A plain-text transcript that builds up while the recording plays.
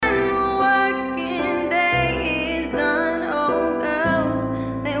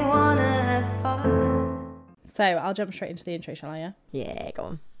So I'll jump straight into the intro, shall I? Yeah, go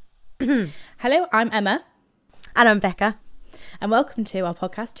on. Hello, I'm Emma. And I'm Becca. And welcome to our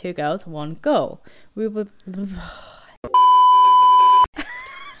podcast, Two Girls, One Goal. We will...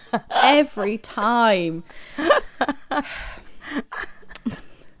 Every time.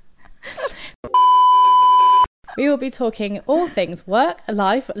 We will be talking all things work,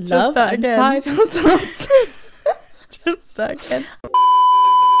 life, love, and side hustles. Just start again.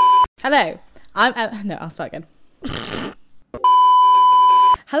 Hello, no, I'll start again.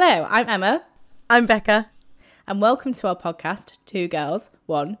 Hello, I'm Emma. I'm Becca. And welcome to our podcast, Two Girls,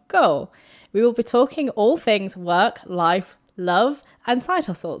 One Goal. We will be talking all things work, life, love, and side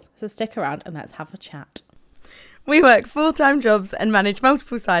hustles. So stick around and let's have a chat. We work full-time jobs and manage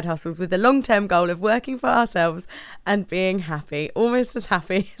multiple side hustles with the long-term goal of working for ourselves and being happy. Almost as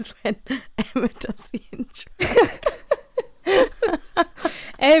happy as when Emma does the intro.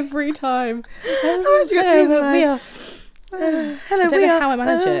 Every time. Oh, you got tears in my eyes. Hello, I don't know how I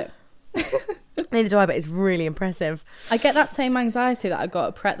manage it. Neither do I, but it's really impressive. I get that same anxiety that I got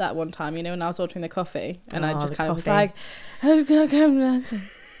at Pret that one time, you know, when I was ordering the coffee. And I just kind of was like,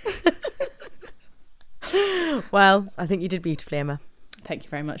 well, I think you did beautifully, Emma. Thank you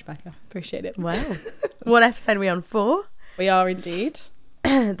very much, Becca. Appreciate it. Wow. What episode are we on for? We are indeed.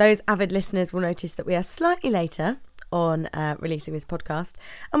 Those avid listeners will notice that we are slightly later on releasing this podcast,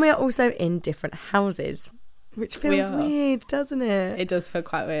 and we are also in different houses, which feels weird, doesn't it? It does feel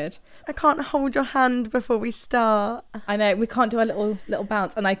quite weird. I can't hold your hand before we start. I know, we can't do a little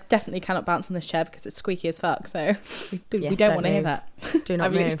bounce, and I definitely cannot bounce on this chair because it's squeaky as fuck, so we don't want to hear that. Do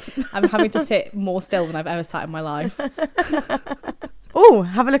not move. I'm having to sit more still than I've ever sat in my life. Oh,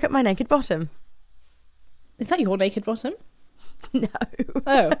 have a look at my naked bottom. Is that your naked bottom? No.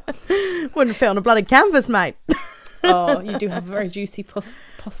 Oh. Wouldn't fit on a bloody canvas, mate. Oh, you do have a very juicy possum.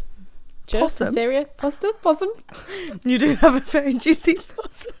 You do have a very juicy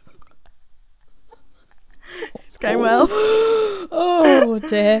possum. It's going well. Oh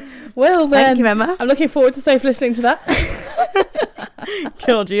dear. Well then, thank you, Emma. I'm looking forward to Sophie listening to that.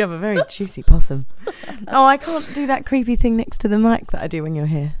 God, you have a very juicy possum. Oh, I can't do that creepy thing next to the mic that I do when you're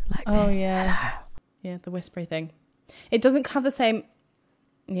here, like this. Oh yeah, yeah, the whispery thing. It doesn't have the same.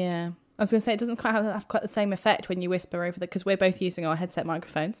 Yeah. I was going to say, it doesn't quite have quite the same effect when you whisper over because we're both using our headset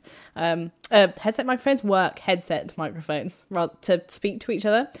microphones. Headset microphones work headset microphones rather to speak to each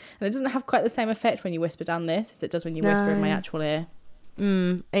other. And it doesn't have quite the same effect when you whisper down this as it does when you whisper in my actual ear.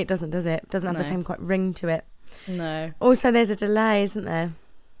 It doesn't, does it? It doesn't have the same quite ring to it. No. Also, there's a delay, isn't there?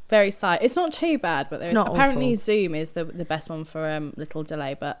 Very slight. It's not too bad, but it's not apparently awful. Zoom is the best one for little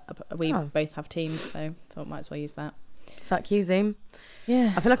delay, but we both have Teams, so thought might as well use that. Fuck you, Zoom.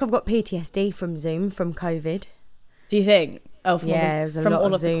 Yeah. I feel like I've got PTSD from Zoom, from COVID. Do you think? Oh, there was a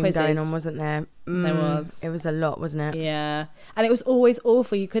lot of Zoom going on, wasn't there? There was. It was a lot, wasn't it? Yeah. And it was always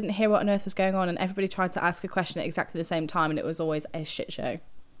awful. You couldn't hear what on earth was going on, and everybody tried to ask a question at exactly the same time, and it was always a shit show.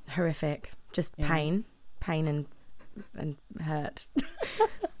 Horrific. Just pain and hurt.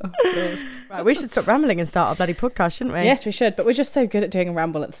 Oh, God. Right, we should stop rambling and start our bloody podcast, shouldn't we? Yes, we should, but we're just so good at doing a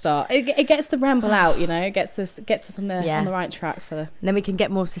ramble at the start. It gets the ramble out, you know. It gets us on the right track for the. And then we can get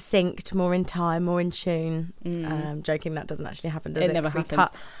more succinct, more in time, more in tune. Joking, that doesn't actually happen, does it? It never happens. We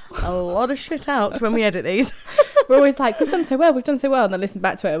cut a lot of shit out when we edit these. We're always like, we've done so well, and then listen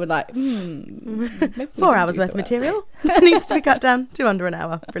back to it and we're like, 4 hours worth of material needs to be cut down to under an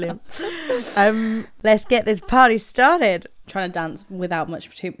hour. Brilliant. Let's get this party started. Trying to dance without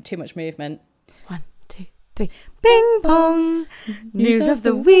too much movement. 1, 2, 3. Bing bong. News of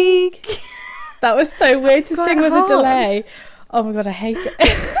the week. That was so weird to sing with a delay. Oh my God, I hate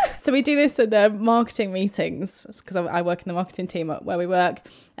it. So we do this in marketing meetings because I work in the marketing team where we work.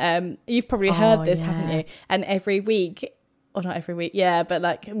 You've probably heard this, haven't you? And every week, or not every week, yeah, but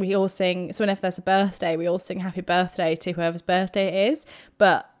like we all sing. So whenever there's a birthday, we all sing happy birthday to whoever's birthday it is.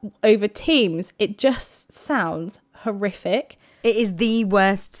 But over Teams, it just sounds horrific. It is the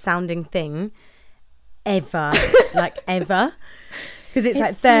worst sounding thing ever. Like ever. Because it's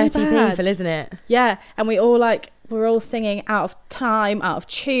like 30 so people, isn't it? Yeah. And we're all singing out of time, out of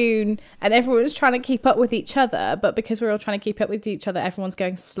tune, and everyone's trying to keep up with each other. But because we're all trying to keep up with each other, everyone's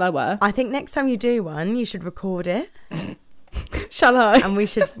going slower. I think next time you do one, you should record it. Shall I? And we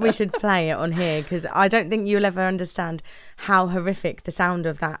should play it on here because I don't think you'll ever understand how horrific the sound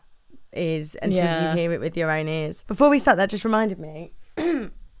of that is until you hear it with your own ears. Before we start, that just reminded me.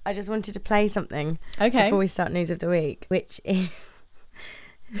 I just wanted to play something before we start News of the Week, which is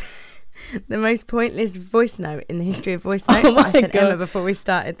the most pointless voice note in the history of voice notes that I sent Emma before we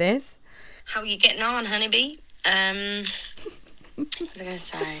started this. How are you getting on, honeybee? What was I going to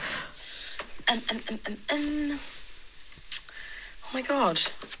say? Oh my God,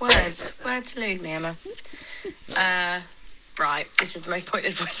 words elude me, Emma. Right, this is the most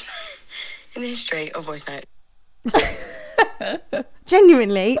pointless voice note in the history of voice note.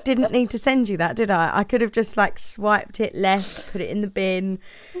 Genuinely didn't need to send you that, did I? I could have just like swiped it left, put it in the bin.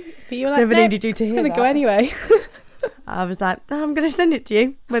 But you were like, never needed you to hear that. It's going to go anyway. I was like, oh, I'm going to send it to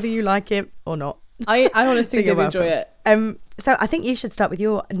you, whether you like it or not. I honestly did enjoy it. So I think you should start with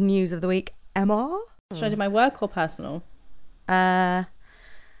your news of the week, Emma. Should I do my work or personal? Let's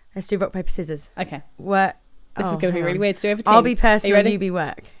do rock, paper, scissors. Okay. Work. This is going to be really weird to do over Teams. I'll be personal, you be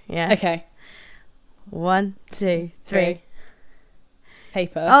work. Yeah. Okay. 1, 2, 3.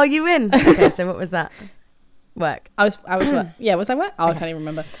 Paper. Oh, you win. Okay, so what was that? Work. I was work. Yeah, was I work? Oh, okay. I can't even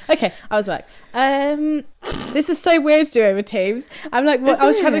remember. Okay, I was work. This is so weird to do over Teams. I'm like, I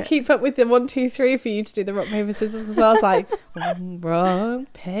was trying to keep up with the 1, 2, 3 for you to do the rock, paper, scissors as well. I was like,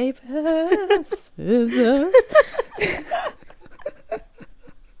 rock, paper, scissors.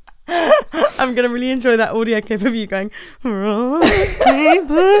 I'm going to really enjoy that audio clip of you going, rock,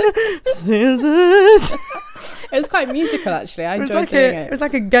 paper, scissors. It was quite musical, actually. I enjoyed doing it. It was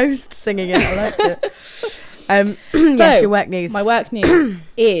like a ghost singing it. I liked it. Yes, your work news. My work news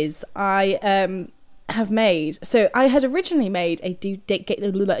is I have made... So I had originally made a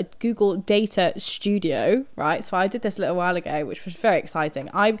Google Data Studio, right? So I did this a little while ago, which was very exciting.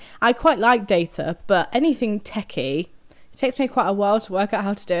 I quite like data, but anything techie... It takes me quite a while to work out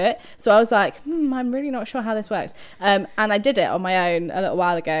how to do it. So I was like, I'm really not sure how this works. And I did it on my own a little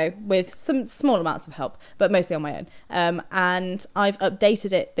while ago with some small amounts of help, but mostly on my own. And I've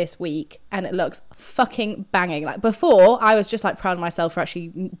updated it this week and it looks fucking banging. Like before, I was just like proud of myself for actually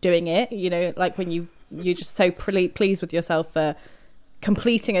doing it. You know, like when you're just so pleased with yourself for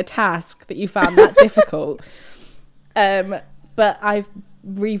completing a task that you found that difficult. But I've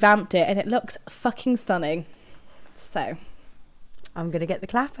revamped it and it looks fucking stunning. So I'm gonna get the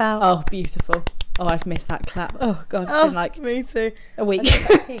clap out. Oh, beautiful. Oh, I've missed that clap. Oh God, it's been like me too. A week,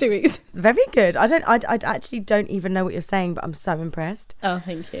 2 weeks. Very good. I actually don't even know what you're saying, but I'm so impressed. Oh,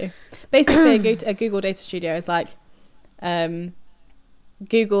 thank you. Basically, a Google Data Studio is like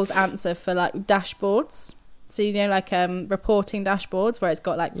Google's answer for like dashboards. So you know, like reporting dashboards where it's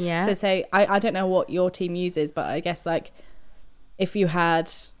got like So say I don't know what your team uses, but I guess like if you had,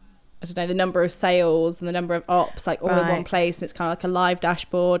 I don't know, the number of sales and the number of ops like all in one place, and it's kind of like a live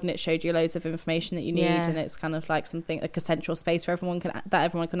dashboard and it showed you loads of information that you need, and it's kind of like something like a central space for everyone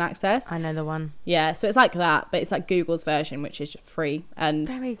can access. I know the one. Yeah, so it's like that, but it's like Google's version, which is free. And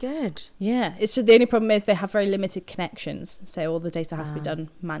very good. Yeah, it's just the only problem is they have very limited connections, so all the data has to be done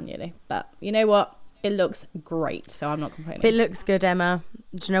manually. But you know what? It looks great, so I'm not complaining. It looks good, Emma.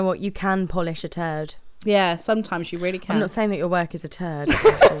 Do you know what? You can polish a turd. Yeah, sometimes you really can. I'm not saying that your work is a turd.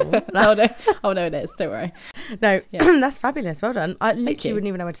 No. Oh no, it is. Don't worry. No, that's fabulous. Well done. I literally wouldn't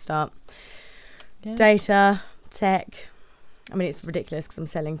even know where to start. Yeah. Data, tech. I mean, it's ridiculous because I'm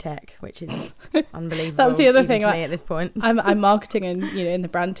selling tech, which is unbelievable. That's the other thing. To me at this point, I'm marketing and in the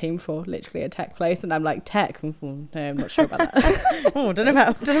brand team for literally a tech place, and I'm like tech. No, I'm not sure about that. Don't know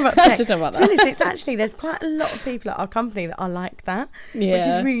about tech. I don't know about that. Honest, it's actually there's quite a lot of people at our company that are like that, which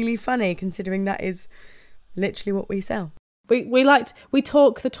is really funny considering that is literally what we sell. We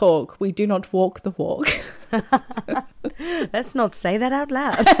talk the talk. We do not walk the walk. Let's not say that out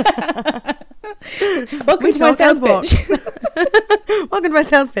loud. Welcome to my sales pitch. Welcome to my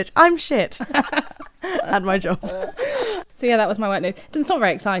sales pitch. I'm shit at my job. So yeah, that was my work news. It's not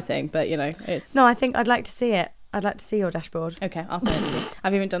very exciting, but it's... No, I think I'd like to see it. I'd like to see your dashboard. Okay, I'll send it to you.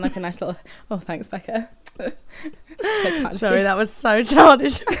 I've even done like a nice little... Oh, thanks, Becca. Sorry, that was so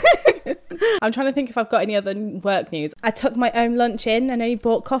childish. I'm trying to think if I've got any other work news. I took my own lunch in and only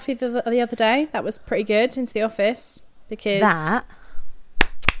bought coffee the other day. That was pretty good into the office because... That...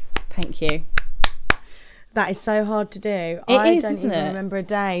 Thank you. That is so hard to do. It I is, don't isn't even it? remember a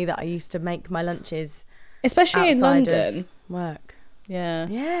day that I used to make my lunches, especially in London. Work. Yeah.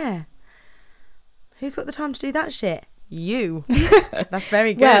 Yeah. Who's got the time to do that shit? You. That's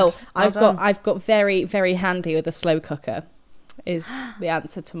very good. Well, I've got very, very handy with a slow cooker. Is the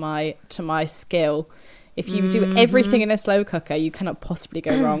answer to my skill. If you do everything in a slow cooker, you cannot possibly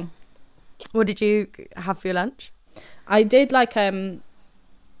go wrong. What did you have for your lunch? I did like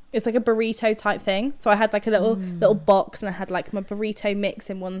it's like a burrito type thing. So I had like a little box, and I had like my burrito mix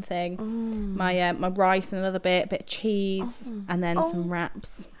in one thing, my rice in another bit of cheese, and then some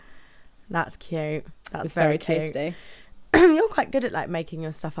wraps. That's cute. That's very tasty. You're quite good at like making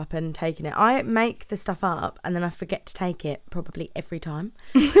your stuff up and taking it. I make the stuff up and then I forget to take it probably every time.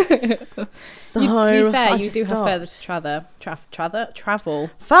 So to be fair, you do have further to travel.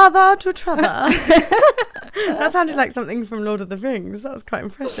 Further to travel. That sounded like something from Lord of the Rings. That was quite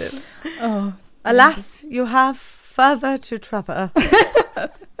impressive. Oh, alas, you have further to travel.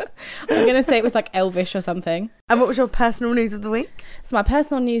 I'm going to say it was like Elvish or something. And what was your personal news of the week? So my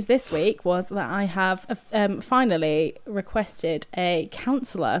personal news this week was that I have finally requested a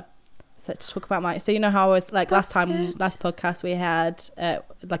counsellor. So to talk about so you know how I was like last podcast we had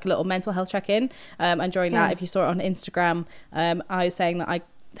like a little mental health check-in. And during that, if you saw it on Instagram, I was saying that I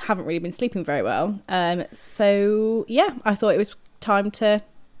haven't really been sleeping very well. So yeah, I thought it was time to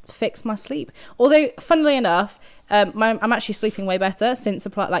fix my sleep. Although, funnily enough, I'm actually sleeping way better since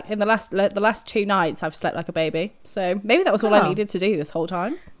like in the last 2 nights I've slept like a baby. So maybe that was all I needed to do this whole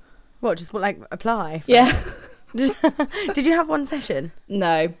time. What, just like apply? Yeah. Did you have one session?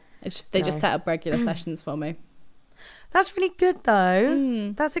 No, they just set up regular sessions for me. That's really good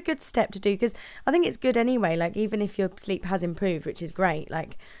though. That's a good step to do, because I think it's good anyway. Like, even if your sleep has improved, which is great,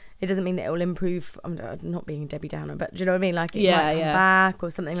 like it doesn't mean that it will improve. I'm not being a Debbie Downer, but do you know what I mean? Like it might come back or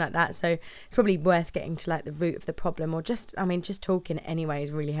something like that. So it's probably worth getting to like the root of the problem, or just talking anyway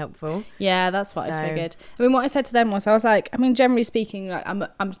is really helpful. Yeah, that's what I figured. I mean, what I said to them was, I was like, I mean, generally speaking, like I'm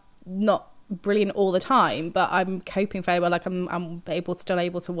not brilliant all the time, but I'm coping very well. Like I'm still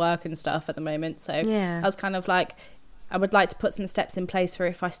able to work and stuff at the moment. So I was kind of like, I would like to put some steps in place for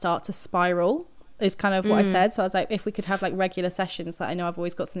if I start to spiral, is kind of what I said. So I was like, if we could have like regular sessions that I know I've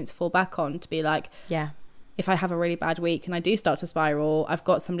always got something to fall back on, to be like, if I have a really bad week and I do start to spiral, I've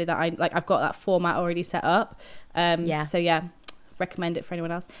got somebody that I've got that format already set up. So yeah, recommend it for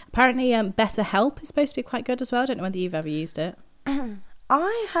anyone else. Apparently BetterHelp is supposed to be quite good as well. I don't know whether you've ever used it.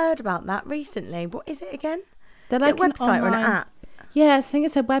 I heard about that recently. What is it again? They're like a website or an app? Yes, I think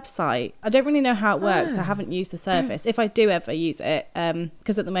it's a website. I don't really know how it works. I haven't used the service. If I do ever use it,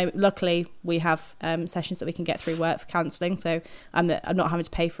 because at the moment, luckily, we have sessions that we can get through work for counselling, so I'm not having to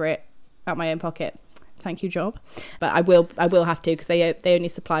pay for it out my own pocket. Thank you, job. But I will have to, because they only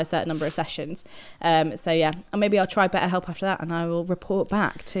supply a certain number of sessions. So yeah, and maybe I'll try BetterHelp after that, and I will report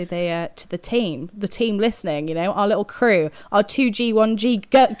back to the team listening. You know, our little crew, our 2G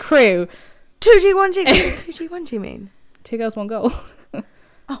 1G crew. 2G 1G. What does 2G 1G mean? 2 girls, 1 goal.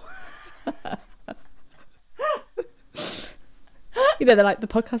 Oh. You know, they're like the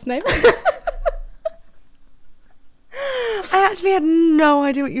podcast name. I actually had no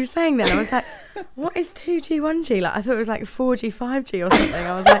idea what you were saying then. I was like, what is 2G 1G? Like, I thought it was like 4G 5G or something.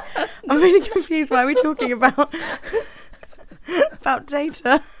 I was like, I'm really confused. Why are we talking about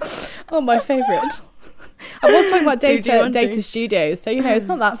data? Oh, my favourite. I was talking about data studios, so you know, it's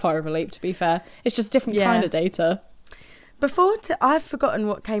not that far of a leap, to be fair. It's just different kind of data. I've forgotten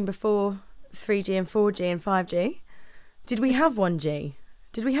what came before 3G and 4G and 5G. Did we have 1G?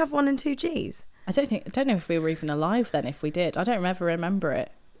 Did we have 1 and 2Gs? I don't know if we were even alive then, if we did. I don't remember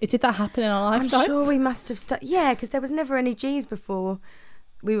it. Did that happen in our lifetimes? I'm sure we must have yeah, because there was never any Gs before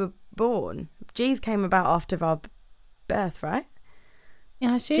we were born. Gs came about after our birth, right?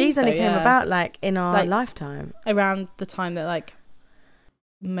 Yeah, I assume Gs only came about like in our lifetime. Around the time that like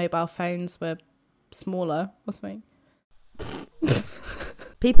mobile phones were smaller or something.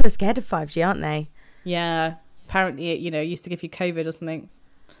 People are scared of 5G, aren't they? Yeah. Apparently it, used to give you COVID or something.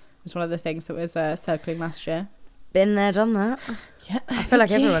 It was one of the things that was circling last year. Been there, done that. Yeah. I feel like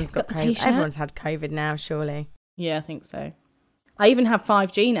everyone's got COVID. Everyone's had COVID now, surely. Yeah, I think so. I even have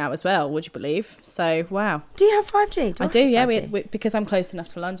 5G now as well, would you believe? So, wow. Do you have 5G? I do, yeah. Because I'm close enough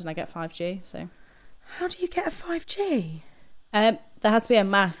to London, I get 5G, so. How do you get a 5G? There has to be a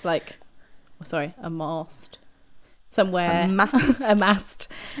mast, a mast. Somewhere. A mast.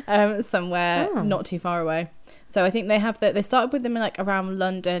 Somewhere not too far away. So I think they started with them in around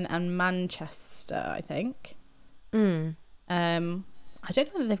London and Manchester, I think. I don't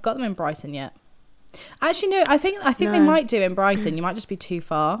know whether they've got them in Brighton yet. Actually, no, I think they might do in Brighton. You might just be too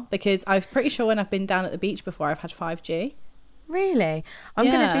far, because I'm pretty sure when I've been down at the beach before, I've had 5G. Really? I'm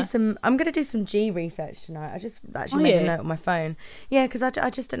gonna do some G research tonight. I just actually made a note on my phone. Yeah, because I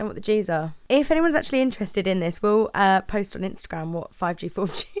just don't know what the G's are. If anyone's actually interested in this, we'll post on Instagram what 5G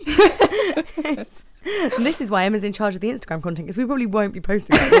 4G is. And this is why Emma's in charge of the Instagram content, because we probably won't be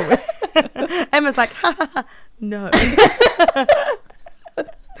posting that, will we? Emma's like, no.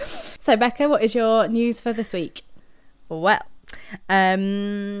 So Becca, what is your news for this week? Well,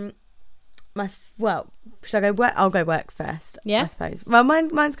 should I go work? I'll go work first. Yeah, I suppose. Well,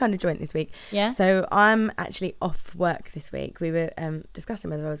 mine's kind of joint this week. Yeah. So I'm actually off work this week. We were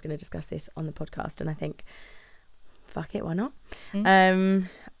discussing whether I was going to discuss this on the podcast, and I think fuck it, why not?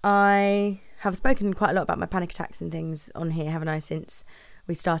 I have spoken quite a lot about my panic attacks and things on here, haven't I, since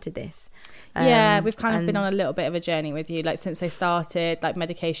we started this? We've kind of been on a little bit of a journey with you, like since they started, like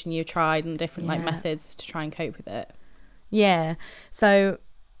medication you tried and different like methods to try and cope with it. Yeah, so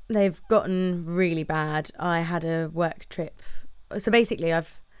they've gotten really bad. I had a work trip. So basically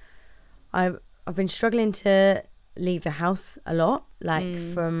I've been struggling to leave the house a lot, like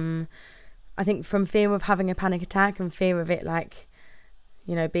from fear of having a panic attack and fear of it, like,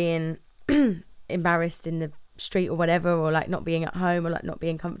 you know, being embarrassed in the street or whatever, or like not being at home, or like not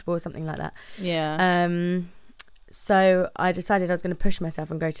being comfortable or something like that. So I decided I was going to push myself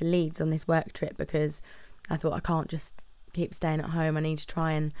and go to Leeds on this work trip, because I thought I can't just keep staying at home. I need to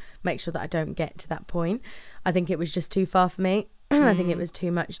try and make sure that I don't get to that point. I think it was just too far for me. I think it was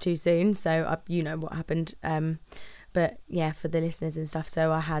too much too soon. So you know what happened. But yeah, for the listeners and stuff.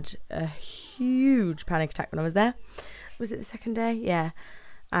 So I had a huge panic attack when I was there. Was it the second day? Yeah.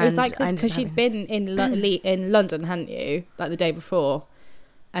 And it was like because you'd been in London, hadn't you? Like the day before,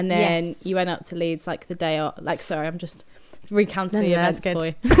 and then you went up to Leeds like the day. Like, sorry, I'm just recounting the events for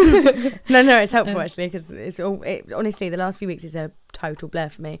you. No, it's helpful actually, because honestly, the last few weeks is a total blur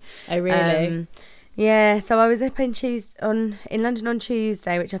for me. Oh really? Yeah. So I was up in London on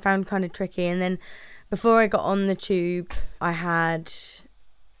Tuesday, which I found kind of tricky, and then before I got on the tube, I had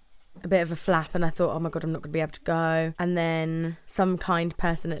a bit of a flap, and I thought, oh my god, I'm not going to be able to go. And then some kind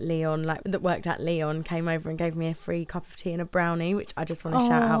person at Leon, like that worked at Leon, came over and gave me a free cup of tea and a brownie, which I just want to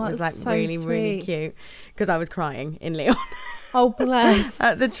shout out was like so really really cute, because I was crying in Leon. Oh bless.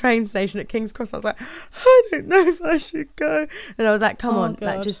 At the train station at King's Cross, I was like, I don't know if I should go. And I was like, come on,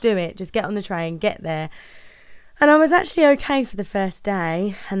 like just do it, just get on the train, get there. And I was actually okay for the first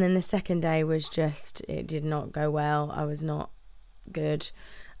day, and then the second day was just, it did not go well. I was not good.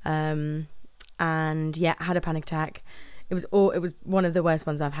 And yeah, I had a panic attack. It was one of the worst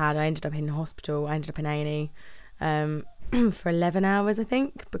ones I've had. I ended up in hospital. I ended up in A&E for 11 hours, I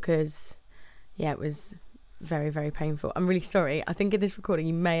think, because yeah, it was very, very painful. I'm really sorry. I think in this recording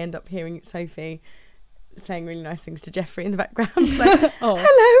you may end up hearing Sophie saying really nice things to Jeffrey in the background, like, oh,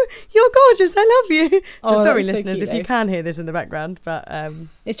 hello, you're gorgeous, I love you. So sorry listeners, so cute, if you can hear this in the background, but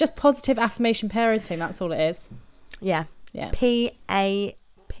it's just positive affirmation parenting, that's all it is. Yeah. PAP.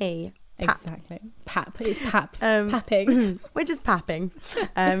 Exactly. Pap. It's pap. Papping. We're just papping.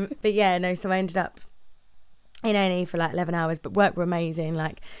 But yeah, no, so I ended up in A&E for like 11 hours, but work were amazing.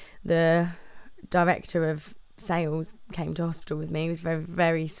 Like the director of sales came to hospital with me. He was very,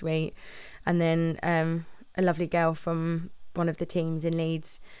 very sweet. And then a lovely girl from one of the teams in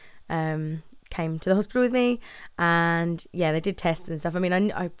Leeds came to the hospital with me, and yeah, they did tests and stuff. I mean,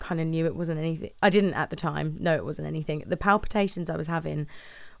 I kind of knew it wasn't anything. I didn't at the time know it wasn't anything. The palpitations I was having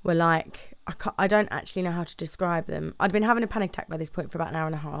were like, I don't actually know how to describe them. I'd been having a panic attack by this point for about an hour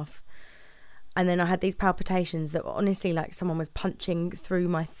and a half, and then I had these palpitations that were honestly like someone was punching through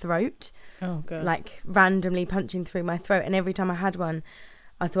my throat. Oh god. Like randomly punching through my throat, and every time I had one,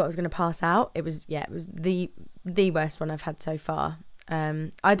 I thought I was going to pass out. It was the worst one I've had so far.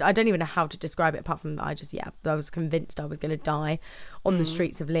 I don't even know how to describe it, apart from I was convinced I was going to die on the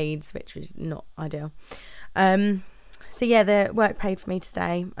streets of Leeds, which was not ideal. So yeah, the work paid for me to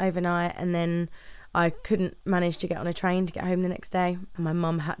stay overnight, and then I couldn't manage to get on a train to get home the next day, and my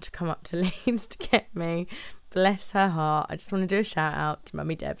mum had to come up to Leeds to get me. Bless her heart. I just want to do a shout out to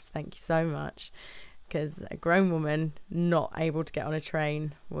Mummy Debs. Thank you so much. Because a grown woman not able to get on a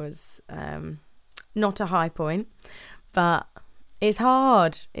train was not a high point, but it's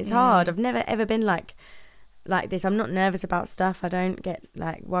hard. It's hard. I've never ever been like this. I'm not nervous about stuff. I don't get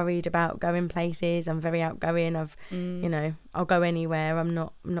like worried about going places. I'm very outgoing. You know, I'll go anywhere. I'm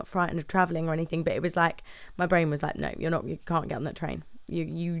not frightened of traveling or anything. But it was like my brain was like, no, you're not. You can't get on that train.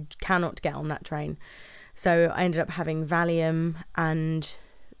 You cannot get on that train. So I ended up having Valium and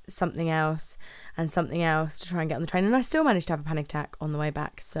something else to try and get on the train, and I still managed to have a panic attack on the way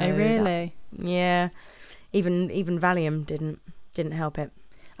back. So really? Yeah, even Valium didn't help it.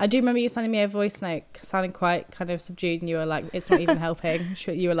 I do remember you sending me a voice note sounding quite kind of subdued, and you were like, it's not even helping.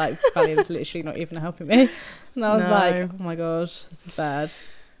 You were like, Valium's literally not even helping me, and I was like, oh my gosh, this is bad.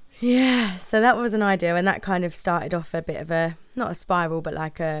 Yeah, so that wasn't ideal, and that kind of started off a bit of a, not a spiral, but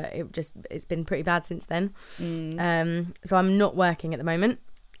like it's been pretty bad since then. So I'm not working at the moment.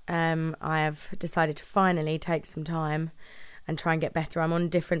 I have decided to finally take some time and try and get better. I'm on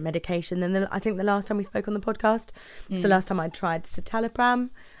different medication than I think the last time we spoke on the podcast. So last time I tried citalopram.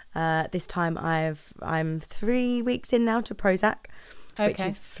 This time I'm 3 weeks in now to Prozac, which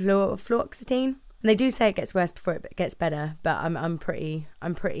is fluoxetine. And they do say it gets worse before it gets better, but I'm pretty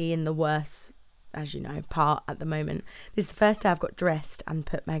in the worse as you know, part at the moment. This is the first day I've got dressed and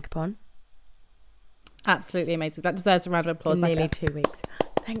put makeup on. Absolutely amazing. That deserves a round of applause. In nearly 2 weeks.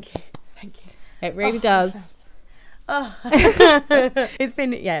 Thank you. It really does. Oh. It's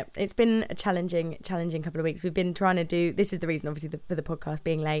been a challenging couple of weeks. We've been trying to do, this is the reason obviously for the podcast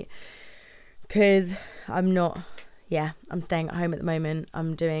being late, because I'm staying at home at the moment.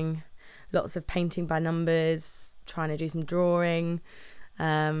 I'm doing lots of painting by numbers, trying to do some drawing,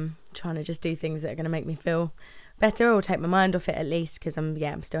 trying to just do things that are going to make me feel better or take my mind off it at least, because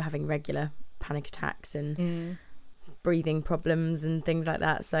I'm still having regular panic attacks and breathing problems and things like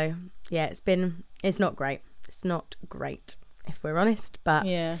that. So yeah, it's not great. It's not great, if we're honest, but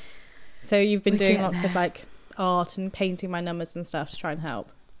yeah. So you've been doing lots of like art and painting by numbers and stuff to try and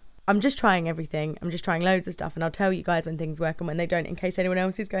help. I'm just trying everything. I'm just trying loads of stuff, and I'll tell you guys when things work and when they don't, in case anyone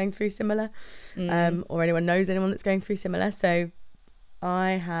else is going through similar, or anyone knows anyone that's going through similar. So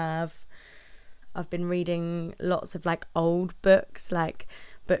I've been reading lots of like old books, like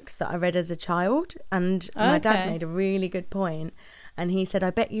books that I read as a child, and my dad made a really good point, and he said,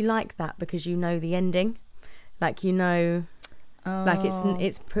 I bet you like that because you know the ending, like, you know, like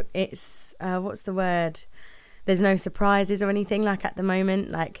it's what's the word, there's no surprises or anything like at the moment,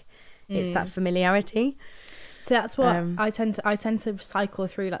 like it's that familiarity. So that's what I tend to cycle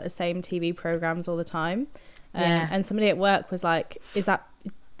through like the same TV programs all the time. And somebody at work was like, is that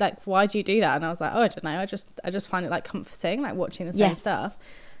like, why do you do that? And I was like, oh, I don't know, I just find it like comforting, like watching the same stuff.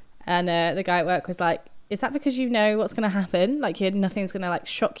 And the guy at work was like, is that because you know what's going to happen? Like, nothing's going to like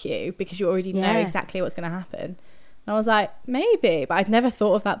shock you because you already know exactly what's going to happen. And I was like, maybe, but I'd never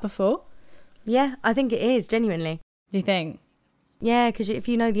thought of that before. Yeah, I think it is, genuinely. Do you think? Yeah, because if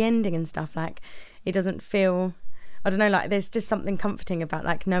you know the ending and stuff, like, it doesn't feel, I don't know, like there's just something comforting about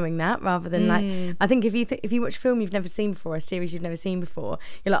like knowing that, rather than like, I think if you watch a film you've never seen before, a series you've never seen before,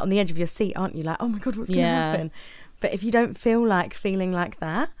 you're like on the edge of your seat, aren't you? Like, oh my God, what's going to happen? But if you don't feel like feeling like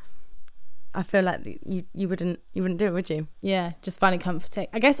that, I feel like you wouldn't do it, would you? Yeah, just find it comforting.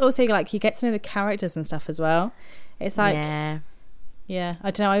 I guess also like you get to know the characters and stuff as well. It's like, yeah,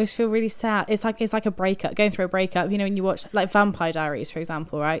 I don't know, I always feel really sad. It's like a breakup, going through a breakup. You know, when you watch like Vampire Diaries, for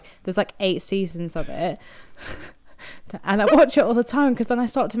example, right? There's like 8 seasons of it. And I watch it all the time because then I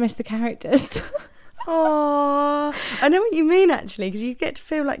start to miss the characters. Oh, I know what you mean, actually, because you get to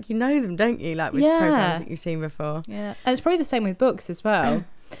feel like you know them, don't you? Like with programs that you've seen before. Yeah, and it's probably the same with books as well.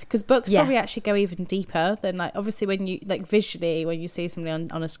 Because books probably actually go even deeper than like, obviously when you like visually, when you see somebody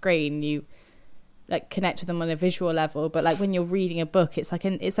on a screen, you like connect with them on a visual level, but like when you're reading a book, it's like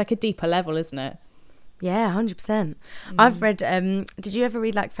a deeper level, isn't it? Yeah, 100%. I've read did you ever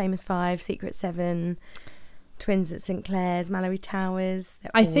read like Famous Five, Secret Seven, Twins at St Clair's, Mallory Towers?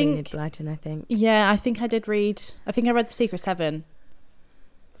 I think Enid Blyton, I think. Yeah, I think I did read, I think I read The Secret Seven.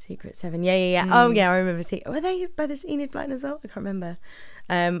 Secret Seven, yeah. Oh yeah, I remember seeing. Were they by this Enid Blyton as well? I can't remember.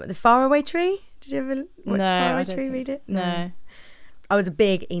 The Faraway Tree. Did you ever watch The Faraway Tree? Read it? No. I was a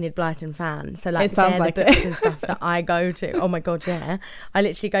big Enid Blyton fan, so like it sounds like the books and stuff that I go to. Oh my God, yeah! I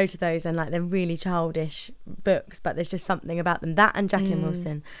literally go to those, and like they're really childish books, but there's just something about them. That and Jacqueline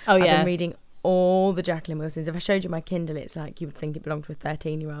Wilson. Oh yeah, I've been reading all the Jacqueline Wilsons. If I showed you my Kindle, it's like you would think it belonged to a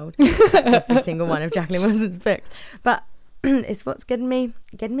 13-year-old. Every single one of Jacqueline Wilson's books, but it's what's getting me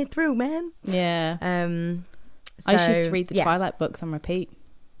through, man. Yeah. So, I used to read the Twilight books on repeat.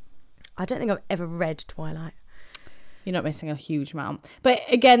 I don't think I've ever read Twilight. You're not missing a huge amount. But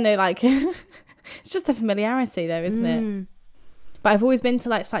again, they're like, it's just the familiarity though, isn't it? But I've always been to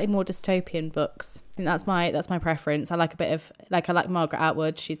like slightly more dystopian books. I think that's my preference. I like a bit of, like, I like Margaret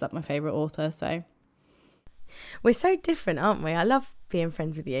Atwood. She's like my favourite author, so. We're so different, aren't we? I love being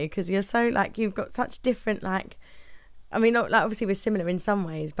friends with you because you're so, like, you've got such different, like, I mean, like, obviously we're similar in some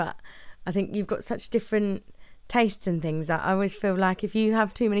ways, but I think you've got such different tastes and things that I always feel like if you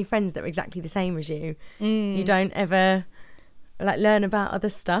have too many friends that are exactly the same as you, you don't ever like learn about other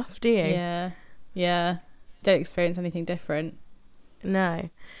stuff, do you? Yeah, don't experience anything different. No.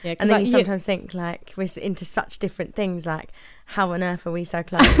 Yeah, and then you sometimes think like we're into such different things, like how on earth are we so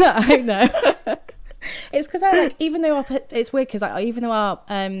close? I know. It's because I like, even though it's weird because like, even though our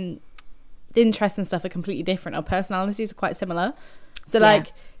interests and stuff are completely different, our personalities are quite similar, so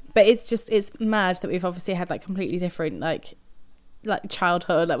like but it's mad that we've obviously had like completely different like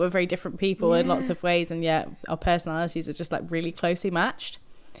childhood, like we're very different people in lots of ways, and yet our personalities are just like really closely matched.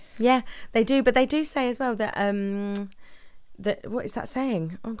 Yeah, they do, but they do say as well that that, what is that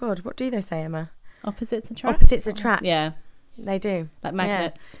saying? Oh God, what do they say, Emma? Opposites attract. Opposites attract. Yeah, they do, like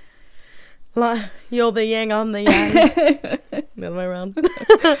magnets. Like you're the yin, I'm the yang. The other way around.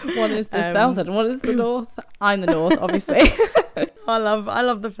 One is the south and one is the north. I'm the north, obviously. I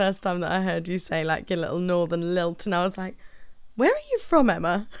love the first time that I heard you say like your little northern lilt, and I was like, where are you from,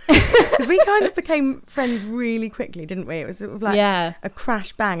 Emma? Because we kind of became friends really quickly, didn't we? It was sort of like a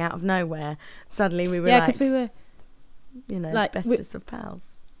crash bang out of nowhere. Suddenly we were because we were, like bestest of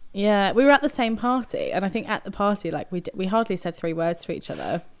pals. Yeah, we were at the same party, and I think at the party, like we hardly said 3 words to each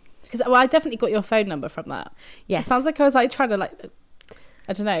other. Because I definitely got your phone number from that. Yes, it sounds like I was like trying to like,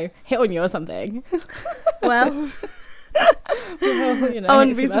 I don't know, hit on you or something. Well, I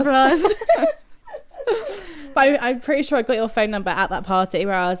wouldn't be surprised. But I'm pretty sure I got your phone number at that party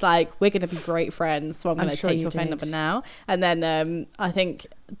where I was like, we're going to be great friends, so I'm going to take your phone number now. And then I think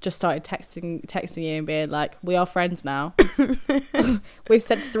just started texting you and being like, we are friends now. We've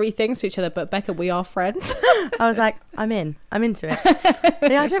said 3 things to each other, but Becca, we are friends. I was like, I'm into it.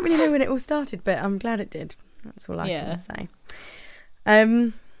 Yeah, I don't really know when it all started, but I'm glad it did. That's all I can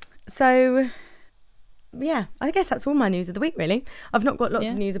say. So yeah, I guess that's all my news of the week, really. I've not got lots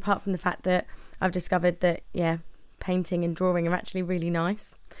of news apart from the fact that I've discovered that painting and drawing are actually really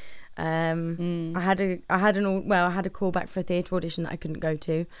nice. I had a call back for a theatre audition that I couldn't go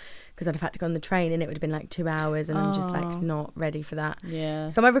to because I'd have had to go on the train, and it would have been like 2 hours, and I'm just like not ready for that.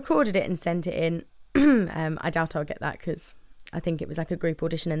 So I recorded it and sent it in. I doubt I'll get that because I think it was like a group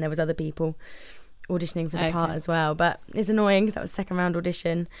audition and there was other people auditioning for the part as well, but it's annoying because that was 2nd round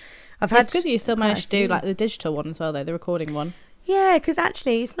audition. It's good that you still managed to do like the digital one as well, though, the recording one. Yeah, because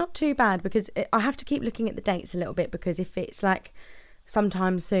actually it's not too bad because I have to keep looking at the dates a little bit, because if it's like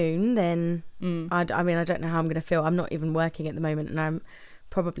sometime soon, then I don't know how I'm going to feel. I'm not even working at the moment, and I'm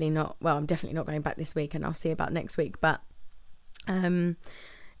definitely not going back this week, and I'll see about next week. But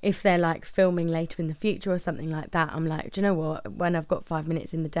if they're like filming later in the future or something like that, I'm like, do you know what? When I've got 5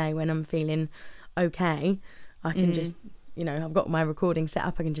 minutes in the day, when I'm feeling okay, I can just, I've got my recording set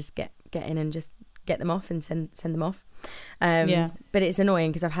up. I can just get in and just get them off and send them off. But it's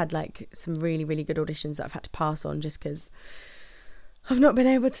annoying because I've had like some really, really good auditions that I've had to pass on just because I've not been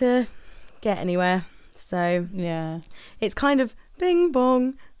able to get anywhere. So yeah, it's kind of bing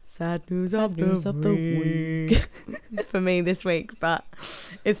bong, sad news of the week for me this week. But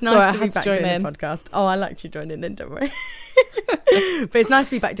it's nice to be back doing the podcast. Oh, I liked you joining in, don't worry. But it's nice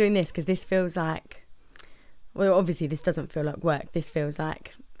to be back doing this because this feels like, well, obviously this doesn't feel like work. This feels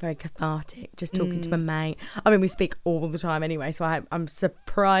like very cathartic, just talking to my mate. I mean, we speak all the time anyway, so I'm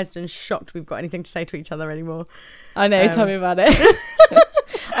surprised and shocked we've got anything to say to each other anymore. I know, tell me about it.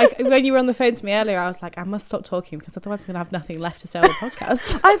 When you were on the phone to me earlier, I was like, I must stop talking because otherwise I'm going to have nothing left to say on the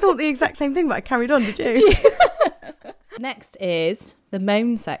podcast. I thought the exact same thing, but I carried on, did you? Next is the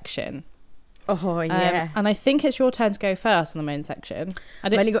moan section. Oh, yeah. And I think it's your turn to go first on the moan section.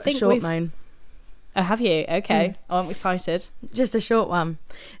 I've only got a short moan. Oh, have you? Okay. Oh, I'm excited. Just a short one.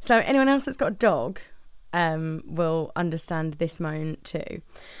 So anyone else that's got a dog will understand this moan too.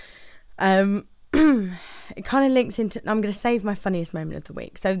 It kind of links into... I'm going to save my funniest moment of the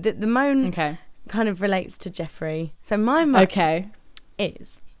week. So the moan kind of relates to Jeffrey. So my moan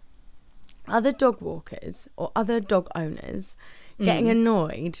is other dog walkers or other dog owners getting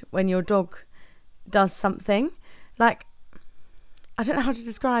annoyed when your dog does something. Like, I don't know how to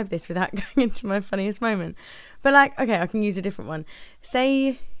describe this without going into my funniest moment. But like, okay, I can use a different one.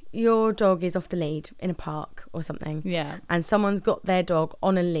 Say your dog is off the lead in a park or something. Yeah. And someone's got their dog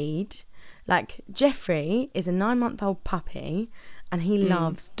on a lead. Like, Jeffrey is a 9-month-old puppy and he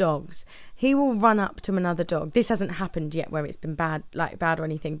loves dogs. He will run up to another dog. This hasn't happened yet where it's been bad or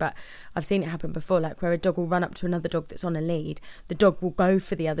anything, but I've seen it happen before, like where a dog will run up to another dog that's on a lead. The dog will go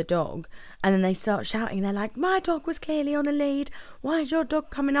for the other dog and then they start shouting. They're like, my dog was clearly on a lead. Why is your dog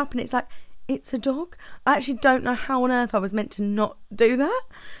coming up? And it's like, it's a dog. I actually don't know how on earth I was meant to not do that.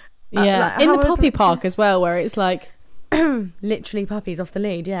 Yeah, in the puppy park as well, where it's like... literally puppies off the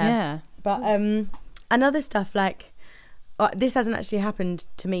lead, yeah. But and other stuff like... this hasn't actually happened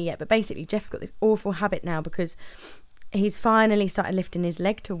to me yet, but basically Jeff's got this awful habit now because he's finally started lifting his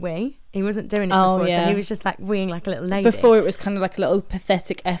leg to wee. He wasn't doing it before, so he was just like weeing like a little lady. Before it was kind of like a little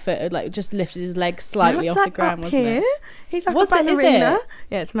pathetic effort, like just lifted his leg slightly off the ground, wasn't it? He's like a ballerina.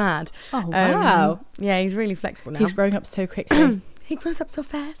 Yeah, it's mad. Oh, wow. Yeah, he's really flexible now. He's growing up so quickly. He grows up so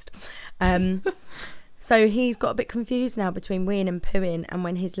fast. So he's got a bit confused now between weeing and pooing and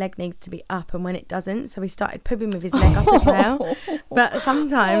when his leg needs to be up and when it doesn't. So he started pooing with his leg up as well. But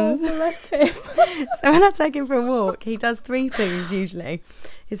sometimes... bless him. So when I take him for a walk, he does 3 things usually.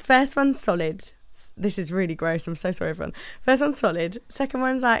 His first one's solid. This is really gross. I'm so sorry, everyone. First one's solid. Second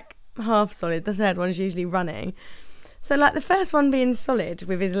one's like half solid. The third one's usually running. So like the first one being solid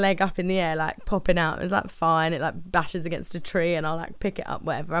with his leg up in the air, like popping out, it was like fine. It like bashes against a tree and I'll like pick it up,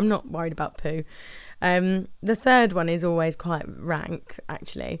 whatever. I'm not worried about poo. The third one is always quite rank,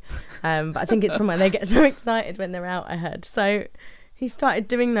 actually. But I think it's from when they get so excited when they're out, I heard. So he started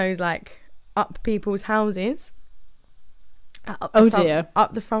doing those like up people's houses. Up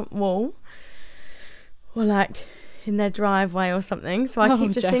the front wall. Or like in their driveway or something. So I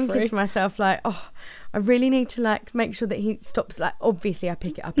keep just thinking to myself like, oh, I really need to like make sure that he stops. Like obviously I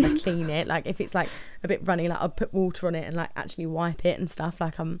pick it up and I clean it. Like if it's like a bit runny, like I'll put water on it and like actually wipe it and stuff.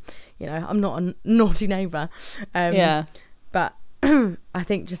 Like I'm not a naughty neighbour. But I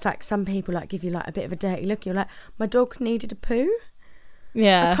think just like some people like give you like a bit of a dirty look. You're like, my dog needed a poo.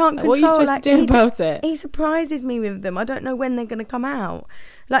 Yeah. I can't control. What are you supposed to do about it? He surprises me with them. I don't know when they're going to come out.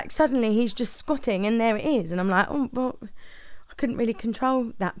 Like suddenly he's just squatting and there it is. And I'm like, oh, well, I couldn't really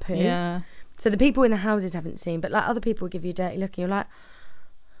control that poo. Yeah. So the people in the houses haven't seen, but like other people give you a dirty look and you're like,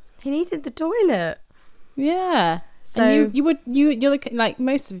 he needed the toilet. Yeah. So and you're like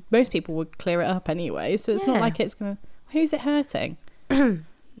most people would clear it up anyway. So it's not like it's going to, who's it hurting?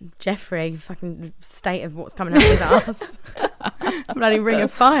 Jeffrey, fucking state of what's coming out of his ass. Bloody ring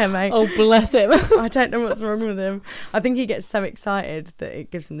of fire, mate. Oh, bless him. I don't know what's wrong with him. I think he gets so excited that it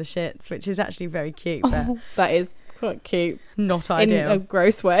gives him the shits, which is actually very cute. But that is quite cute. Not ideal. In a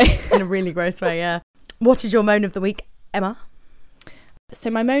gross way. In a really gross way, yeah. What is your moan of the week, Emma? So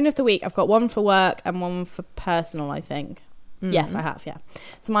my moan of the week, I've got one for work and one for personal, I think. Mm-hmm. Yes, I have, yeah.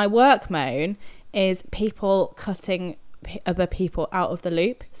 So my work moan is people cutting other people out of the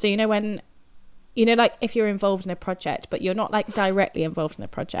loop. So when like if you're involved in a project but you're not like directly involved in the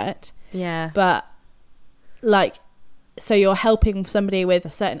project, but like so you're helping somebody with a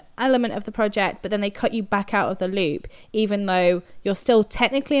certain element of the project, but then they cut you back out of the loop even though you're still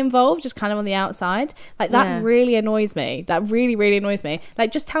technically involved, just kind of on the outside. Like that really annoys me. That really, really annoys me.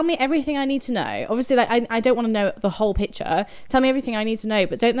 Like just tell me everything I need to know. Obviously, like I don't want to know the whole picture. Tell me everything I need to know,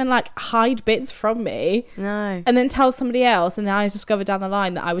 but don't then like hide bits from me. No. And then tell somebody else, and then I discover down the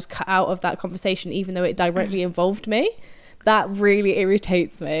line that I was cut out of that conversation even though it directly involved me. That really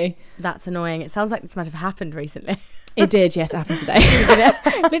irritates me. That's annoying. It sounds like this might have happened recently. It did, yes, it happened today.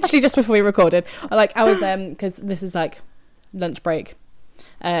 Literally just before we recorded. Like I was because this is like lunch break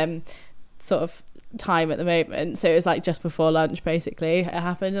sort of time at the moment, so it was like just before lunch basically it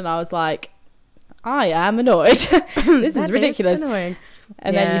happened, and I was like, I am annoyed. This is ridiculous. Annoying.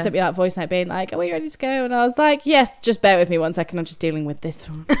 And then you sent me that voice note being like, are we ready to go? And I was like, yes, just bear with me 1 second, I'm just dealing with this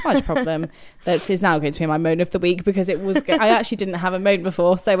large problem that is now going to be my moan of the week, because it was I actually didn't have a moan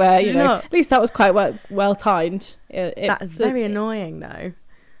before, so at least that was quite well timed. That is very annoying though.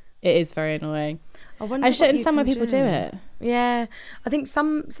 It is very annoying. I just don't understand why people do it. Yeah, I think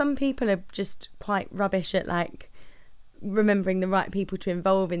some people are just quite rubbish at like remembering the right people to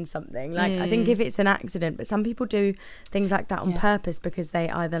involve in something. Like I think if it's an accident, but some people do things like that on purpose because they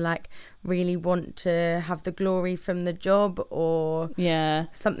either like really want to have the glory from the job or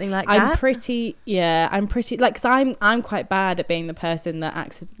something like that. I'm pretty like, because I'm quite bad at being the person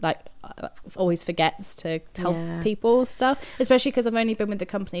that always forgets to tell people stuff, especially because I've only been with the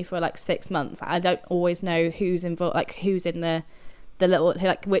company for like 6 months. I don't always know who's involved, like who's in the little,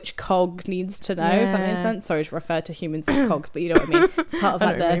 like which cog needs to know, if that makes sense. Sorry to refer to humans as cogs, but you know what I mean. It's part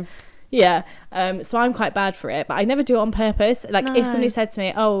of like so I'm quite bad for it, but I never do it on purpose. Like if somebody said to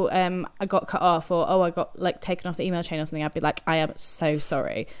me, I got cut off, or I got like taken off the email chain or something, I'd be like, I am so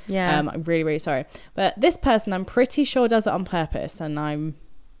sorry. I'm really, really sorry. But this person, I'm pretty sure, does it on purpose, and I'm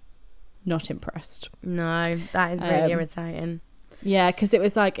not impressed. No, that is really irritating. Yeah, because it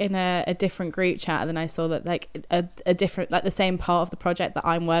was like in a different group chat, and then I saw that like a different, like the same part of the project that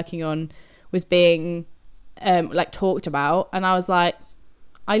I'm working on was being like talked about, and I was like,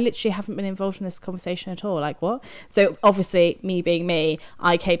 I literally haven't been involved in this conversation at all. Like what? So obviously, me being me,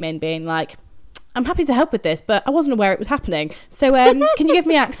 I came in being like, I'm happy to help with this, but I wasn't aware it was happening. So can you give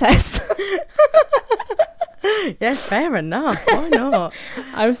me access? Yes, fair enough. Why not?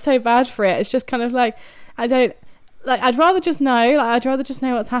 I'm so bad for it. It's just kind of like I'd rather just know. Like, I'd rather just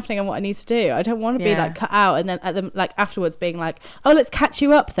know what's happening and what I need to do. I don't want to be like cut out and then at them like afterwards being like, oh, let's catch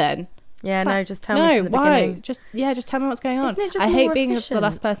you up then. Yeah, no, just tell me from the beginning. Just tell me what's going on. Isn't it just I hate being efficient? the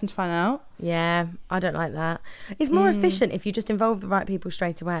last person to find out. Yeah, I don't like that. It's more efficient if you just involve the right people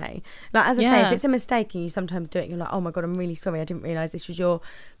straight away. Like as I say, if it's a mistake and you sometimes do it, you're like, oh my God, I'm really sorry. I didn't realise this was your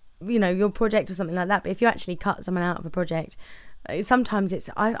project or something like that. But if you actually cut someone out of a project sometimes it's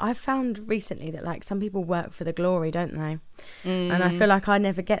I've found recently that like some people work for the glory, don't they? And I feel like I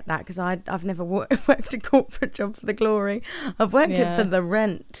never get that because I've never worked a corporate job for the glory. I've worked it for the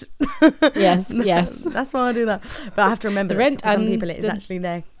rent. Yes. That's why I do that. But I have to remember The rent, for some people it is actually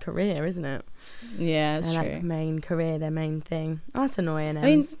their career, isn't it? Yeah, it's their true. like main career, their main thing. Oh, that's annoying. I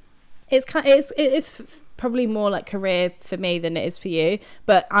mean, it's probably more like career for me than it is for you,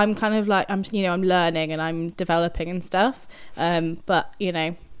 but I'm kind of like I'm learning and I'm developing and stuff, but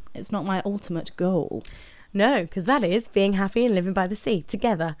it's not my ultimate goal. No, because that is being happy and living by the sea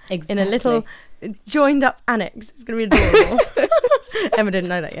together. Exactly. In a little joined up annex. It's going to be adorable. Emma didn't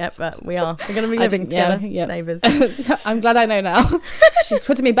know that yet, but we are. We're going to be living together, neighbours. I'm glad I know now. She's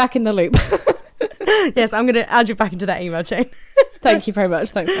putting me back in the loop. Yes, I'm going to add you back into that email chain. Thank you very much.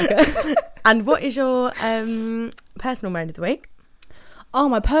 Thanks, Becca. And what is your personal moan of the week? Oh,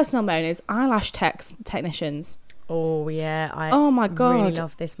 my personal moan is eyelash technicians. Oh, yeah. Oh, my God. I really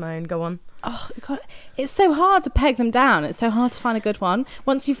love this moan. Go on. Oh, God. It's so hard to peg them down. It's so hard to find a good one.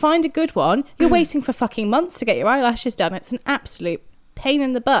 Once you find a good one, you're waiting for fucking months to get your eyelashes done. It's an absolute pain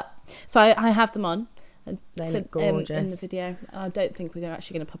in the butt. So I have them on. They look gorgeous. In the video. I don't think we're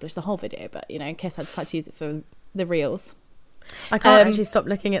actually going to publish the whole video, but, in case I decide to use it for the reels. I can't actually stop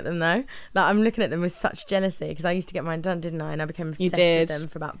looking at them though. Like I'm looking at them with such jealousy because I used to get mine done, didn't I? And I became obsessed with them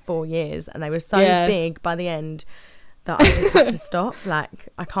for about 4 years, and they were so big by the end that I just had to stop. Like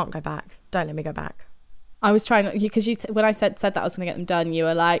I can't go back. Don't let me go back. I was trying because when I said that I was going to get them done, you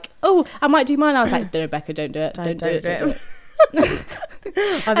were like, "Oh, I might do mine." I was like, "No, Becca, don't do it. Don't do it."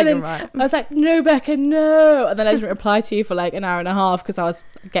 I think you're right. I was like, "No, Becca, no," and then I didn't reply to you for like an hour and a half because I was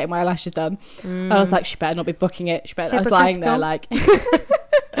getting my eyelashes done. I was like, she better not be booking it. I was lying there like.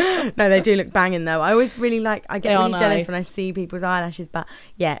 No, they do look banging though. I always really I get really jealous nice when I see people's eyelashes, but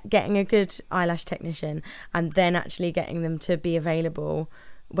yeah, getting a good eyelash technician and then actually getting them to be available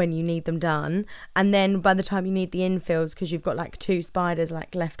when you need them done, and then by the time you need the infills, because you've got like 2 spiders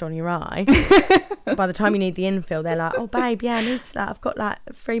like left on your eye, by the time you need the infill, they're like, "Oh babe, yeah, I need that. I've got like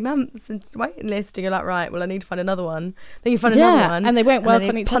 3 months and waiting list," and you're like, "Right, well I need to find another one." Then you find another one, and they won't work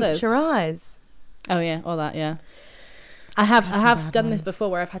on each other's. Punch your eyes. Oh yeah, all that. Yeah, I have done this before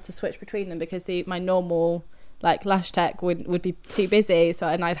where I've had to switch between them because my normal like lash tech would be too busy,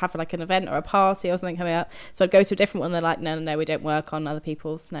 and I'd have like an event or a party or something coming up, so I'd go to a different one. They're like, no, we don't work on other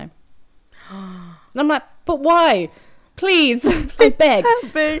people's. No. And I'm like, but why? Please, I beg.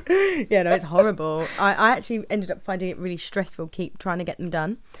 Yeah, no, it's horrible. I actually ended up finding it really stressful trying to get them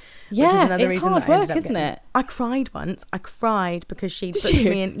done. Yeah, it's hard work, isn't it? I cried once. I cried because she booked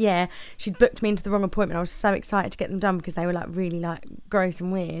me in. Yeah, she'd booked me into the wrong appointment. I was so excited to get them done because they were like really like gross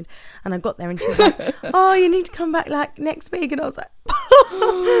and weird. And I got there and she was like, "Oh, you need to come back like next week." And I was like,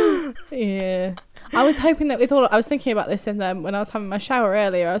 yeah. I was hoping that I was thinking about this when I was having my shower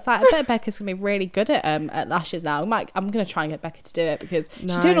earlier. I was like, I bet Becca's gonna be really good at lashes now. I'm gonna try and get Becca to do it because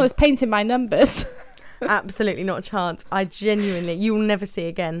she's doing all this painting my numbers. Absolutely not a chance. I genuinely, you will never see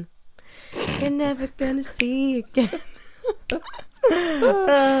again. You're never gonna see again.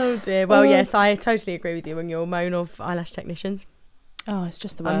 Oh dear. Well, yes, I totally agree with you on your moan of eyelash technicians. Oh, it's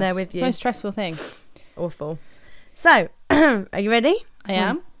just the worst. I'm there with it's you. the most stressful thing. Awful. So, are you ready? I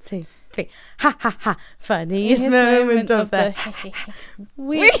am. 1, 2, 3. Ha ha ha! Funniest moment of the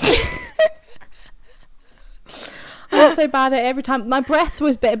week. I was so bad at it every time. My breath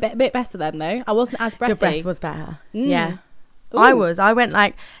was a bit better then, though. I wasn't as breathy. Your breath was better. Yeah. Ooh. I went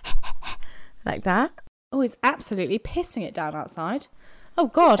like that. Oh, it's absolutely pissing it down outside. Oh,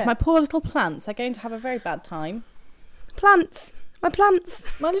 God, my poor little plants are going to have a very bad time. Plants. My plants.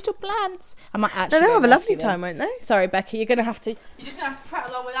 My little plants. I might actually. They'll have a lovely time, won't they? Sorry, Becky, you're just gonna have to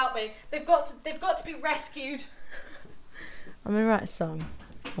prattle on without me. They've got to be rescued. I'm gonna write a song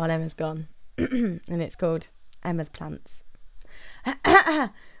while Emma's gone, and it's called Emma's Plants.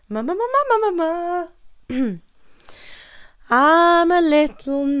 Mama. I'm a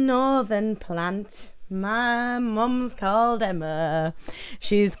little northern plant. My mum's called Emma.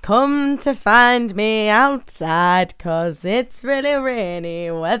 She's come to find me outside 'cause it's really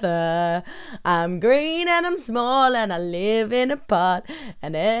rainy weather. I'm green and I'm small and I live in a pot,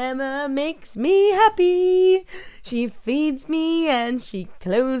 and Emma makes me happy. She feeds me and she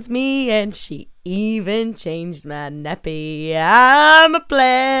clothes me and she even changed my nappy. I'm a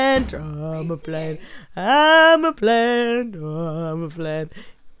plant, I'm a plant, I'm a plant, I'm a plant.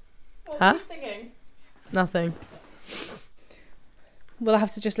 What are you singing? Nothing. We'll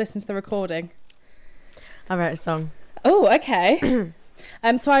have to just listen to the recording. I wrote a song. Oh, okay.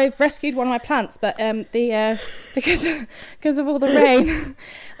 So I've rescued one of my plants, but because of all the rain,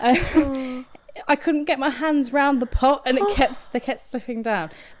 I couldn't get my hands round the pot, and they kept slipping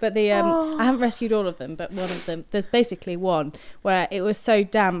down. But I haven't rescued all of them, but one of them, there's basically one where it was so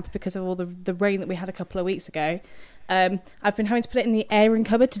damp because of all the rain that we had a couple of weeks ago. I've been having to put it in the airing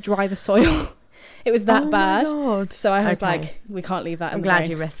cupboard to dry the soil. It was that bad. God. So I was like, we can't leave that. I'm glad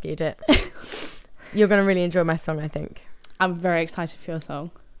you rescued it. You're going to really enjoy my song, I think. I'm very excited for your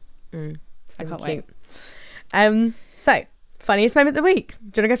song. I can't wait. So, funniest moment of the week.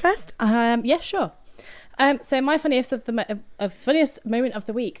 Do you want to go first? Yeah, sure. So my funniest moment of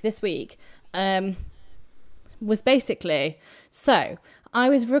the week this week was basically, so I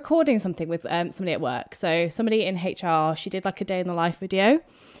was recording something with somebody at work. So somebody in HR, she did like a day in the life video,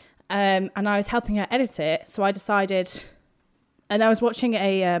 and I was helping her edit it. So I decided, and I was watching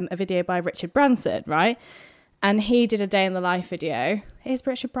a video by Richard Branson, right? And he did a day in the life video. It is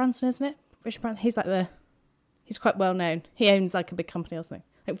Richard Branson, isn't it? Richard Branson. He's quite well known. He owns like a big company or something,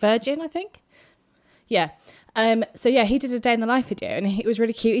 like Virgin, I think. Yeah. So yeah, he did a day in the life video, and it was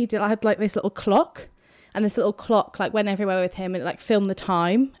really cute. I had like this little clock, and this little clock like went everywhere with him, and it like filmed the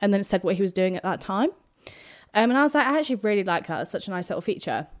time, and then it said what he was doing at that time. And I was like, I actually really like that. It's such a nice little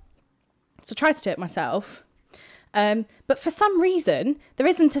feature. So I tried to do it myself. But for some reason, there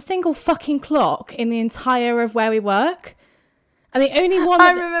isn't a single fucking clock in the entire of where we work. And the only one...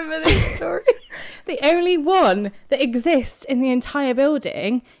 I remember this story. The only one that exists in the entire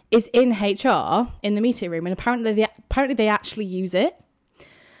building is in HR, in the meeting room. And apparently they actually use it.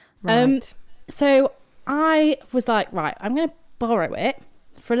 Right. So I was like, right, I'm going to borrow it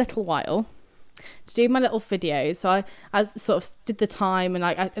for a little while to do my little videos. So I sort of did the time,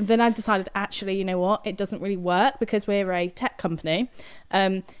 and then I decided, actually, you know what, it doesn't really work because we're a tech company,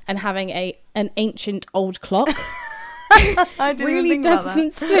 and having an ancient old clock really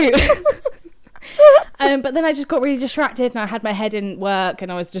doesn't suit. But then I just got really distracted, and I had my head in work,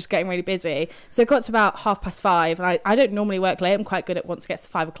 and I was just getting really busy. So it got to about 5:30, and I don't normally work late. I'm quite good at once it gets to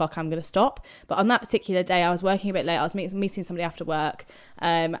 5 o'clock, I'm going to stop. But on that particular day, I was working a bit late. I was meeting somebody after work,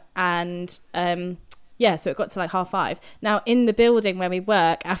 yeah, so it got to like 5:30. Now, in the building where we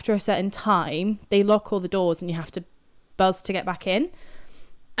work, after a certain time, they lock all the doors, and you have to buzz to get back in.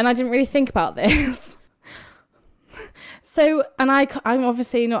 And I didn't really think about this. So, and I'm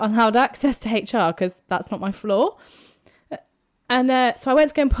obviously not allowed access to HR because that's not my floor. And so I went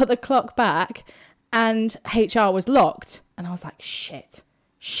to go and put the clock back, and HR was locked. And I was like, shit,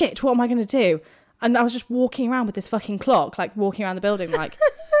 what am I going to do? And I was just walking around with this fucking clock, like walking around the building, like,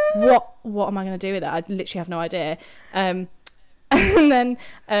 what am I going to do with it? I literally have no idea. And then,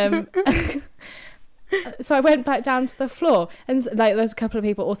 so I went back down to the floor, and like there's a couple of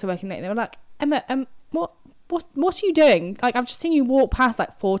people also working late, and they were like, Emma, what are you doing? Like, I've just seen you walk past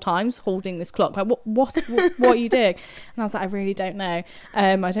like 4 times holding this clock. Like, what are you doing? And I was like, I really don't know.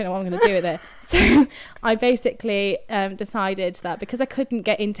 I don't know what I'm going to do with it. So I basically decided that because I couldn't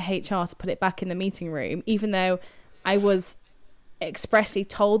get into HR to put it back in the meeting room, even though I was expressly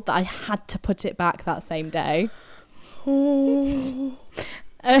told that I had to put it back that same day,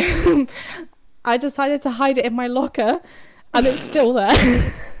 I decided to hide it in my locker, and it's still there.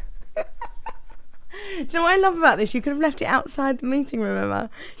 Do you know what I love about this? You could have left it outside the meeting room, Emma.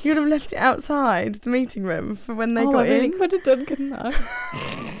 You could have left it outside the meeting room for when they got in. I really could have done, couldn't I?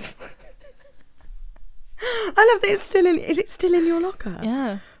 I love that it's still in. Is it still in your locker?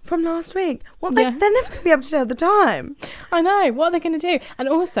 Yeah. From last week? Well, they're never going to be able to tell the time. I know. What are they going to do? And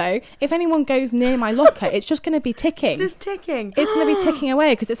also, if anyone goes near my locker, it's just going to be ticking. It's just ticking. It's going to be ticking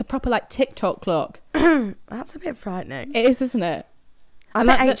away because it's a proper like TikTok clock. That's a bit frightening. It is, isn't it? I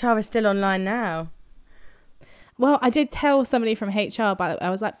bet HR is still online now. Well, I did tell somebody from HR, I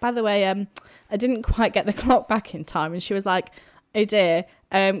was like, by the way, I didn't quite get the clock back in time. And she was like, oh dear,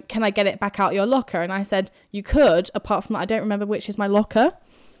 can I get it back out your locker? And I said, you could, apart from that, I don't remember which is my locker.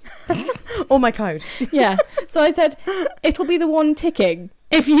 Or my code. Yeah. So I said, it'll be the one ticking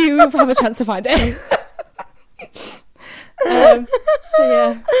if you have a chance to find it. So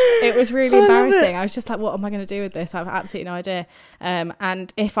yeah, it was really embarrassing. I was just like, what am I going to do with this? I have absolutely no idea.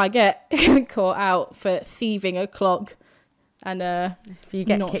 And if I get caught out for thieving a clock, and if you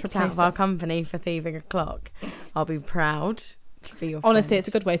get kicked out of our company for thieving a clock, I'll be proud to be your Honestly, friend. it's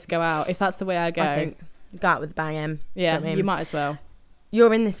a good way to go out if that's the way I go. I think go out with a bang, Em. Yeah, you know you might as well.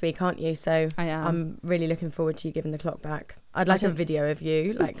 You're in this week, aren't you? So I am. I'm really looking forward to you giving the clock back. I'd like a video of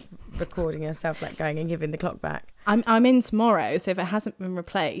you, like recording yourself, like going and giving the clock back. I'm in tomorrow, so if it hasn't been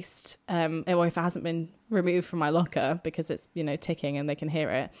replaced, or if it hasn't been removed from my locker because it's ticking and they can hear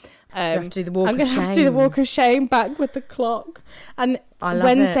it, you have to do the walk I'm going to have to do the walk of shame back with the clock. And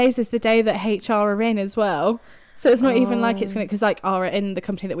Wednesdays is the day that HR are in as well. So it's not even like it's going to, because like in the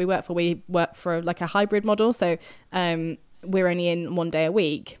company that we work for like a hybrid model. So we're only in 1 day a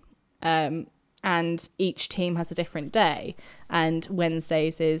week. And each team has a different day. And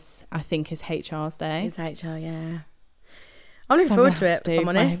Wednesdays is HR's day. It's HR, yeah. I'm looking forward to it, if I'm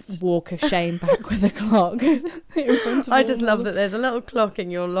honest. Walk of shame back with a clock in front of I just love that there's a little clock in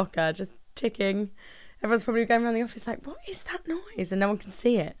your locker just ticking. Everyone's probably going around the office like, what is that noise? And no one can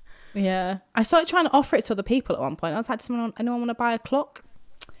see it. Yeah. I started trying to offer it to other people at one point. I was like, does anyone want to buy a clock?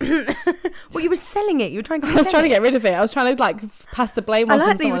 Well, you were selling it. You were trying to I was trying to get rid of it. I was trying to like pass the blame on someone else.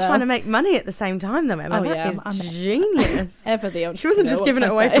 I like that you were trying to make money at the same time though, Emma. I'm genius. Ever the entrepreneur. She wasn't just giving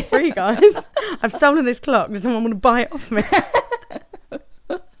it away for free, guys. I've stolen this clock. Does someone want to buy it off me?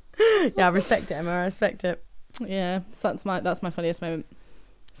 Yeah, I respect it, Emma. I respect it. Yeah, so that's my funniest moment.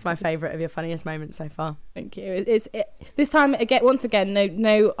 It's my favourite of your funniest moments so far. Thank you. This time once again,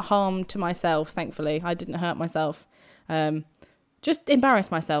 no harm to myself. Thankfully, I didn't hurt myself. Just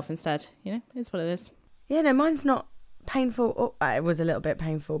embarrass myself instead. You know, it's what it is. Yeah, no, mine's not painful. Oh, it was a little bit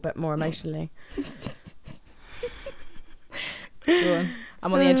painful, but more emotionally. Go on.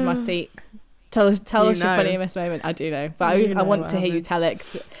 I'm on the edge of my seat. Tell us your funniest moment. I do know, but I want to hear you tell it.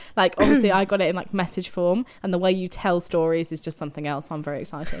 'Cause, like, obviously, I got it in like message form, and the way you tell stories is just something else. So I'm very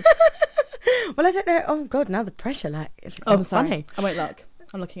excited. Well, I don't know. Oh God, now the pressure. Like, if it's I'm sorry. funny. I won't look.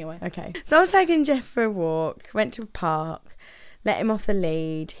 I'm looking away. Okay. So I was taking Jeff for a walk. Went to a park. Let him off the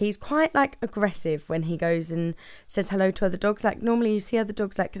lead. He's quite like aggressive when he goes and says hello to other dogs. Like normally you see other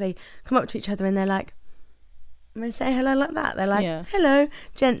dogs like they come up to each other and they're like, and they say hello like that. They're like, hello,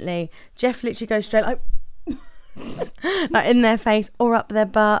 gently. Jeff literally goes straight like, like in their face or up their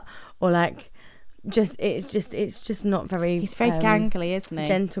butt or like it's just not very. He's very gangly, isn't he?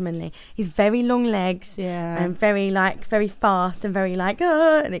 Gentlemanly. He's very long legs. Yeah. And very fast and very like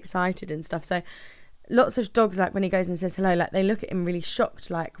and excited and stuff. So. Lots of dogs, like when he goes and says hello, like they look at him really shocked,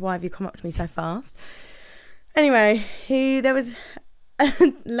 like, why have you come up to me so fast? Anyway, there was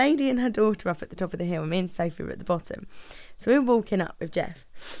a lady and her daughter up at the top of the hill, and me and Sophie were at the bottom. So we were walking up with Jeff,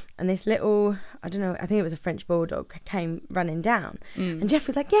 and this little, I don't know, I think it was a French bulldog, came running down. And Jeff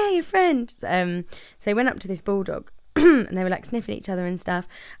was like, yeah, your friend. So he went up to this bulldog, and they were like sniffing each other and stuff,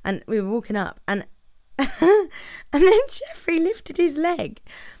 and we were walking up, and and then Jeffrey lifted his leg.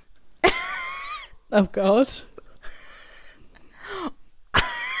 Oh God.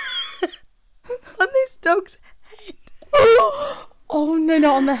 On this dog's head. Oh no,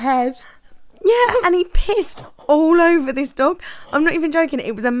 not on the head. Yeah, and he pissed all over this dog. I'm not even joking.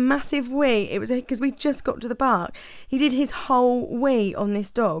 It was a massive wee. It was because we just got to the park. He did his whole wee on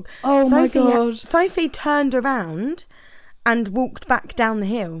this dog. Oh my God. Sophie turned around and walked back down the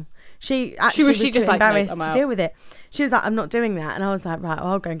hill. She was just embarrassed to deal with it. She was like, I'm not doing that. And I was like, right, well,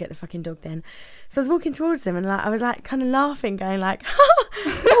 I'll go and get the fucking dog then. So I was walking towards them and like I was like kind of laughing, going like,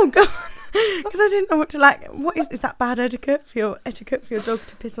 oh God. Because I didn't know what to like. What is that bad etiquette for your dog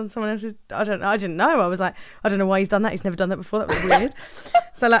to piss on someone else's? I don't know. I didn't know. I was like, I don't know why he's done that. He's never done that before. That was weird.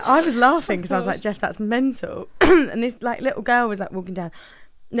 So like I was laughing because I was like, Jeff, that's mental. And this like little girl was like walking down.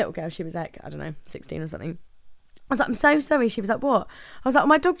 Little girl, she was like, I don't know, 16 or something. I was like, I'm so sorry. She was like, what? I was like,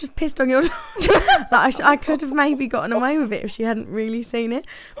 my dog just pissed on your dog. Like, I could have maybe gotten away with it if she hadn't really seen it.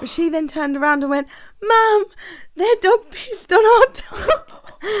 But she then turned around and went, Mum, their dog pissed on our dog.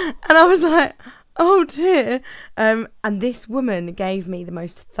 And I was like, oh dear. And this woman gave me the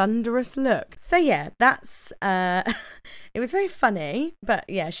most thunderous look. So yeah, that's, it was very funny. But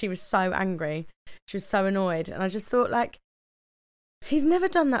yeah, she was so angry. She was so annoyed. And I just thought like, he's never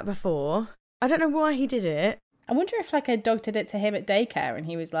done that before. I don't know why he did it. I wonder if like a dog did it to him at daycare and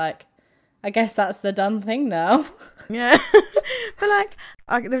he was like, I guess that's the done thing now. Yeah. But like,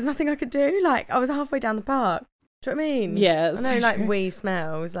 there was nothing I could do. Like, I was halfway down the park. Do you know what I mean? Yeah. I know, like, wee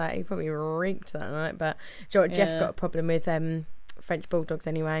smells. Like, he probably reeked that night. But do you know what? Jeff's got a problem with French bulldogs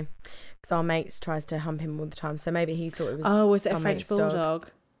anyway. Because our mates tries to hump him all the time. So maybe he thought it was. Oh, was it a French bulldog?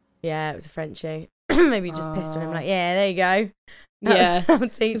 Dog. Yeah, it was a Frenchie. Maybe he just pissed on him. Like, yeah, there you go. Yeah, I'll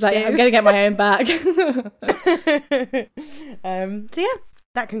teach you. Like, I'm going to get my own back. So yeah,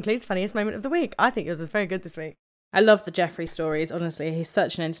 that concludes Funniest Moment of the Week. I think yours was very good this week. I love the Jeffrey stories, honestly. He's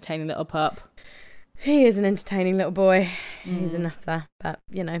such an entertaining little pup. He is an entertaining little boy. He's a nutter, but,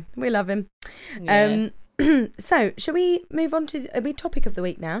 you know, we love him. Yeah. So, shall we move on to a topic of the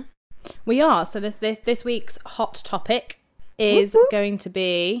week now? We are. So this week's hot topic is going to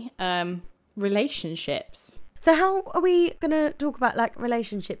be relationships. So how are we going to talk about like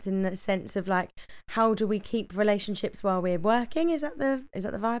relationships in the sense of like how do we keep relationships while we're working? Is that the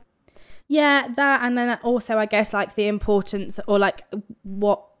vibe? Yeah, that, and then also I guess like the importance or like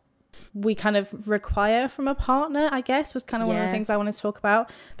what we kind of require from a partner, I guess, was kind of one of the things I wanted to talk about,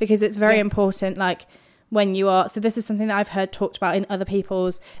 because it's very important, like when you are, so this is something that I've heard talked about in other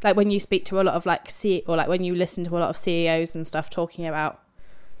people's, like when you speak to a lot of like or like when you listen to a lot of CEOs and stuff talking about,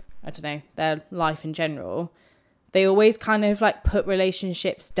 I don't know, their life in general, they always kind of like put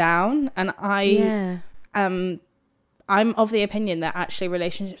relationships down. And I'm of the opinion that actually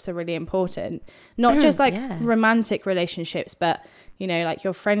relationships are really important, not just like romantic relationships, but you know, like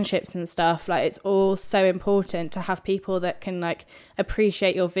your friendships and stuff. Like it's all so important to have people that can like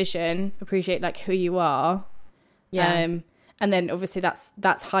appreciate your vision, appreciate like who you are. And then obviously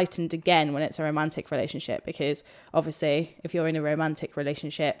that's heightened again when it's a romantic relationship, because obviously if you're in a romantic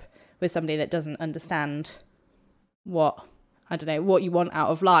relationship with somebody that doesn't understand what you want out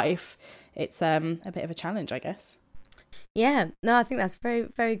of life, it's a bit of a challenge, I guess. Yeah, no, I think that's a very,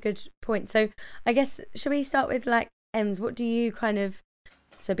 very good point. So I guess, should we start with like, Ems, what do you kind of,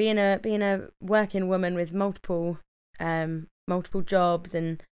 so being a working woman with multiple jobs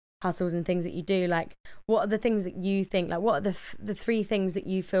and hustles and things that you do, like what are the things that you think, like what are the three things that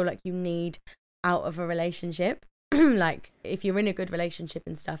you feel like you need out of a relationship? Like if you're in a good relationship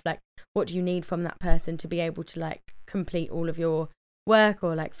and stuff, like what do you need from that person to be able to like complete all of your work,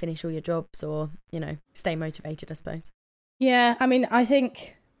 or like finish all your jobs, or, you know, stay motivated, I suppose? Yeah, I mean, I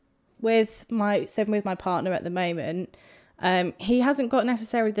think with my partner at the moment, he hasn't got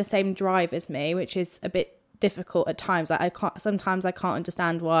necessarily the same drive as me, which is a bit difficult at times. Like sometimes I can't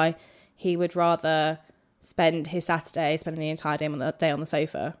understand why he would rather spend his Saturday spending the entire day on the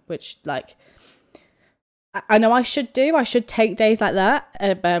sofa, which like I know I should take days like that,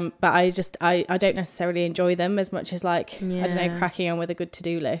 but I don't necessarily enjoy them as much as like, I don't know, cracking on with a good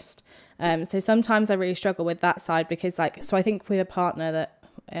to-do list. So sometimes I really struggle with that side, because like, so I think with a partner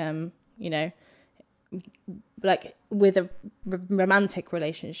that, you know, like with a romantic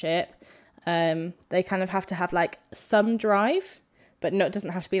relationship, they kind of have to have like some drive, but it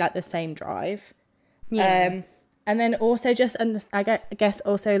doesn't have to be like the same drive. And then also just, I guess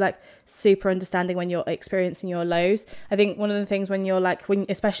also like super understanding when you're experiencing your lows. I think one of the things when you're like,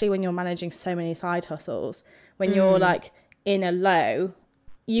 especially when you're managing so many side hustles, when you're like in a low,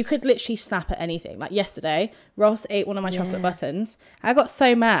 you could literally snap at anything. Like yesterday, Ross ate one of my chocolate buttons. I got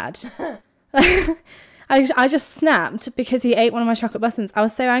so mad. I just snapped because he ate one of my chocolate buttons. I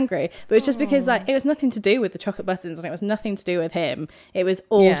was so angry, but it's just because like it was nothing to do with the chocolate buttons, and it was nothing to do with him. It was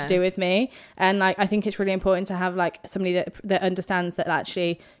all to do with me. And like I think it's really important to have like somebody that understands that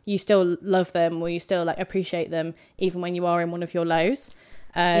actually you still love them, or you still like appreciate them even when you are in one of your lows.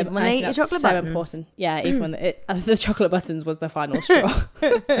 Even when they eat your chocolate buttons. Important. Yeah, even when the chocolate buttons was the final straw.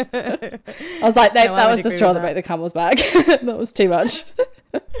 I was like, no, that was the straw that broke the camel's back. That was too much.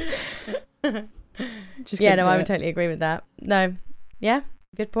 I would totally agree with that. No, yeah,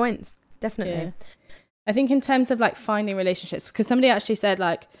 good points, definitely. Yeah. I think in terms of like finding relationships, because somebody actually said,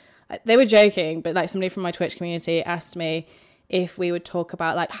 like, they were joking, but like somebody from my Twitch community asked me if we would talk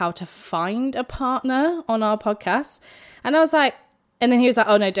about like how to find a partner on our podcast, and I was like, and then he was like,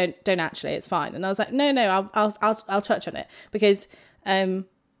 oh no, don't actually, it's fine. And I was like, no, I'll touch on it, because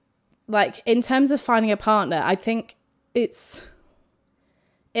like in terms of finding a partner, I think it's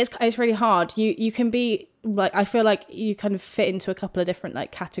really hard. You can be like, I feel like you kind of fit into a couple of different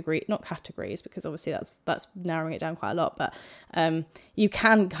like not categories, because obviously that's narrowing it down quite a lot, but you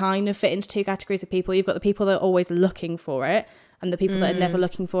can kind of fit into two categories of people. You've got the people that are always looking for it, and the people that are never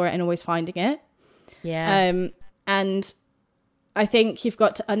looking for it and always finding it. And I think you've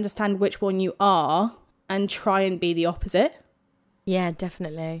got to understand which one you are and try and be the opposite. Yeah,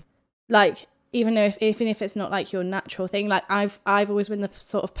 definitely. Like, even if it's not like your natural thing, like I've always been the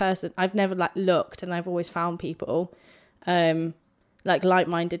sort of person, I've never like looked, and I've always found people, like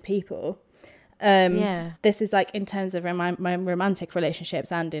like-minded people. This is like in terms of my romantic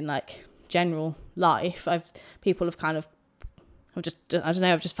relationships, and in like general life, people have kind of, I've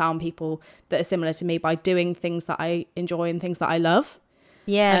just found people that are similar to me by doing things that I enjoy and things that I love.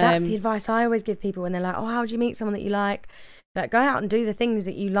 Yeah, that's the advice I always give people when they're like, oh, how do you meet someone that you like? Like, go out and do the things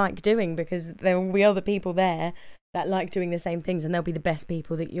that you like doing, because there will be other people there that like doing the same things, and they'll be the best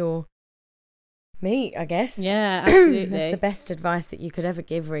people that you'll meet, I guess. Yeah, absolutely. That's the best advice that you could ever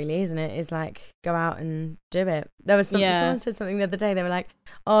give, really, isn't it? Is like, go out and do it. There was someone said something the other day. They were like,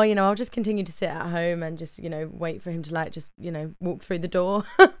 oh, you know, I'll just continue to sit at home and just, you know, wait for him to like just, you know, walk through the door.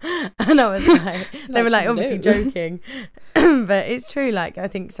 And I was like, they were like obviously joking. But it's true. Like, I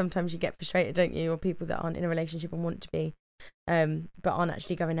think sometimes you get frustrated, don't you? Or people that aren't in a relationship and want to be, but aren't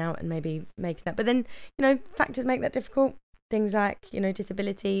actually going out and maybe making that. But then, you know, factors make that difficult. things like, you know,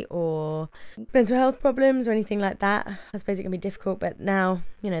 disability or mental health problems or anything like that, I suppose it can be difficult. But now,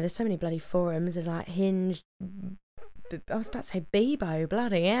 you know, there's so many bloody forums. There's like Hinge. I was about to say Bebo.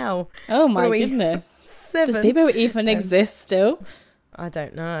 Bloody hell. Oh my goodness. 7? Does Bebo even exist still? I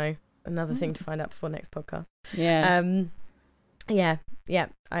don't know. Another thing to find out before next podcast. Yeah. Yeah,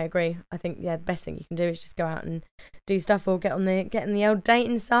 I agree. I think the best thing you can do is just go out and do stuff, or get on the old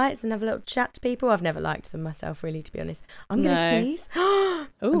dating sites and have a little chat to people. I've never liked them myself, really, to be honest. I'm gonna sneeze.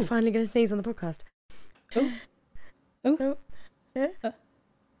 I'm finally gonna sneeze on the podcast. Oh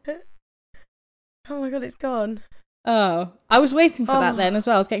my god, it's gone. Oh, I was waiting for that then as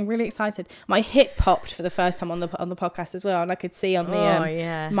well. I was getting really excited. My hip popped for the first time on the podcast as well, and I could see on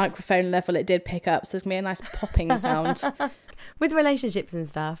the microphone level it did pick up. So there's gonna be a nice popping sound. With relationships and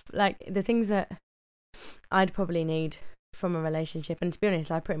stuff, like the things that I'd probably need from a relationship, and to be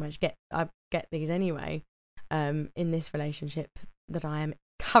honest, I pretty much get these anyway. In this relationship that I am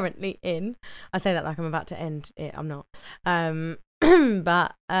currently in, I say that like I'm about to end it. I'm not.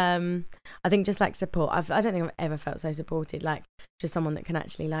 But I think just like support. I don't think I've ever felt so supported. Like just someone that can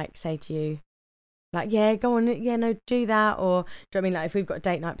actually like say to you, like, yeah, go on, yeah, no, do that. Or do you know what I mean? Like if we've got a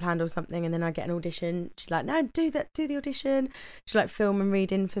date night planned or something, and then I get an audition, she's like, no, do the audition. She'll like film and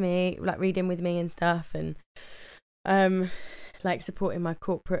read in for me, like read in with me and stuff, and like supporting my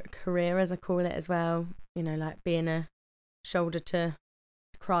corporate career, as I call it, as well. You know, like being a shoulder to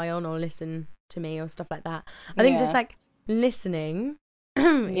cry on or listen to me or stuff like that. I think just like listening is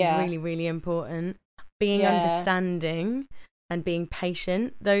really, really important. Being understanding and being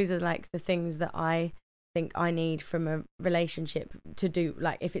patient, those are like the things that I think I need from a relationship to do,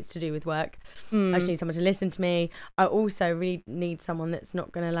 like if it's to do with work. I just need someone to listen to me. I also really need someone that's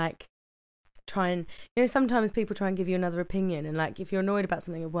not going to like try and, you know, sometimes people try and give you another opinion, and like if you're annoyed about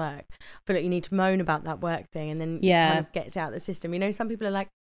something at work, I feel like you need to moan about that work thing, and then it kind of gets out of the system. You know, some people are like,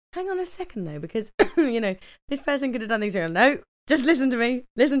 hang on a second though, because you know, this person could have done these. No, just listen to me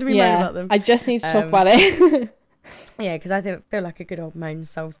moan about them. I just need to talk about it. Yeah, because I feel like a good old moan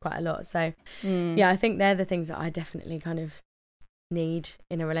solves quite a lot. So yeah, I think they're the things that I definitely kind of need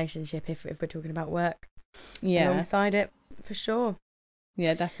in a relationship if we're talking about work alongside it, for sure.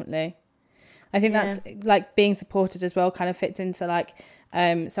 Yeah, definitely. I think that's like being supported as well kind of fits into like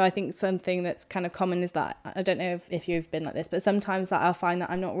so I think something that's kind of common is that, I don't know if you've been like this, but sometimes like, I'll find that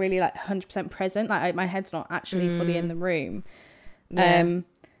I'm not really like 100% present, like my head's not actually fully in the room.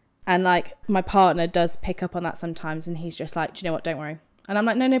 And like my partner does pick up on that sometimes, and he's just like, do you know what, don't worry. And I'm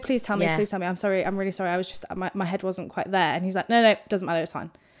like, no, please tell me, I'm sorry, I'm really sorry, I was just, my head wasn't quite there. And he's like, no, doesn't matter, it's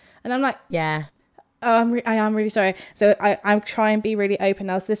fine. And I'm like, oh, I am really sorry. So I try and be really open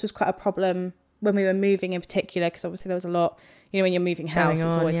now. So this was quite a problem when we were moving in particular, because obviously there was a lot, you know, when you're moving house,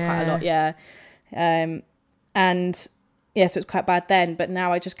 it's always quite a lot. And yeah, so it's quite bad then, but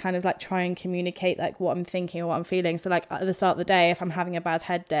now I just kind of like try and communicate like what I'm thinking or what I'm feeling. So like at the start of the day, if I'm having a bad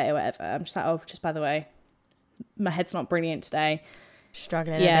head day or whatever, I'm just like, oh, just by the way, my head's not brilliant today.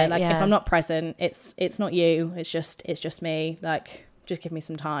 Struggling. Yeah, like if I'm not present, it's not you, it's just me. Like just give me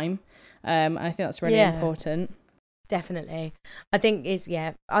some time. I think that's really important. Definitely. I think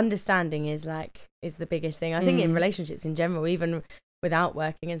understanding is the biggest thing. I think in relationships in general, even without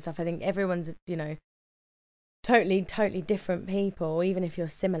working and stuff, I think everyone's, you know, totally different people. Even if you're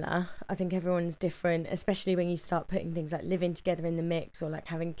similar, I think everyone's different, especially when you start putting things like living together in the mix, or like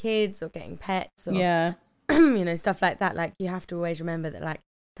having kids or getting pets, or you know, stuff like that. Like you have to always remember that like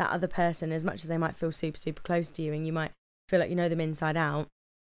that other person, as much as they might feel super, super close to you and you might feel like you know them inside out,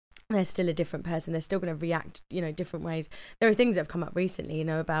 they're still a different person. They're still going to react, you know, different ways. There are things that have come up recently, you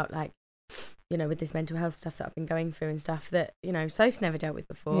know, about like, you know, with this mental health stuff that I've been going through and stuff that, you know, Soph's never dealt with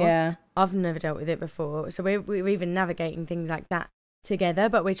before. Yeah. I've never dealt with it before. So we're even navigating things like that together,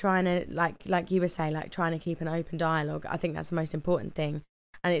 but we're trying to, like you were saying, like trying to keep an open dialogue. I think that's the most important thing.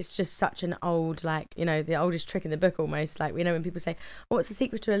 And it's just such an old, like, you know, the oldest trick in the book almost. Like, you know, when people say, oh, what's the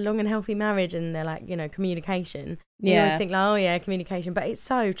secret to a long and healthy marriage? And they're like, you know, communication. You always think, like, oh, yeah, communication. But it's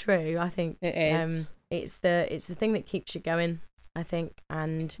so true, I think. It is. It's the thing that keeps you going, I think.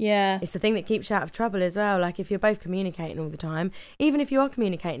 And it's the thing that keeps you out of trouble as well. Like, if you're both communicating all the time, even if you are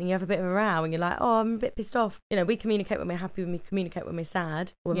communicating and you have a bit of a row and you're like, oh, I'm a bit pissed off. You know, we communicate when we're happy, we communicate when we're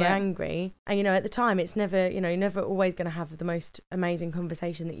sad, when we're angry. And, you know, at the time, it's never, you know, you're never always going to have the most amazing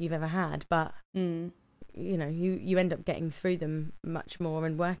conversation that you've ever had. But, you know, you end up getting through them much more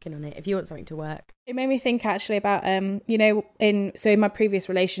and working on it if you want something to work. It made me think actually about, you know, in my previous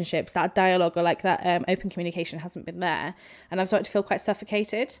relationships, that dialogue or like that open communication hasn't been there. And I've started to feel quite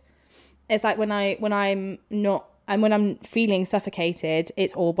suffocated. It's like when I'm feeling suffocated,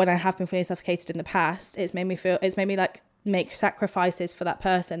 or when I have been feeling suffocated in the past, it's made me like make sacrifices for that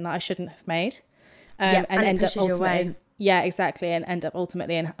person that I shouldn't have made, and end up ultimately, exactly, and end up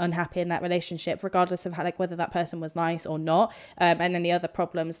ultimately unhappy in that relationship, regardless of how, like, whether that person was nice or not, and any other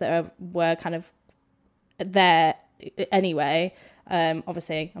problems that were kind of there anyway.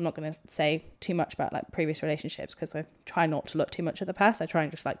 Obviously I'm not going to say too much about like previous relationships, because I try not to look too much at the past. I try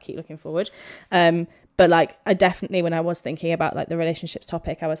and just like keep looking forward. But like, I definitely, when I was thinking about like the relationships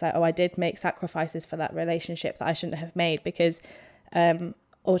topic, I was like, oh, I did make sacrifices for that relationship that I shouldn't have made, because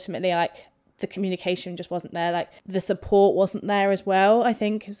ultimately, like, the communication just wasn't there. Like, the support wasn't there as well, I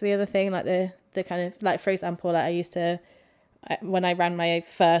think, is the other thing. Like the kind of, like, for example, like, I used to, when I ran my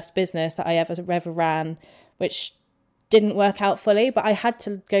first business that I ever ran, which didn't work out fully, but I had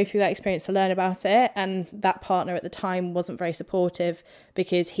to go through that experience to learn about it, and that partner at the time wasn't very supportive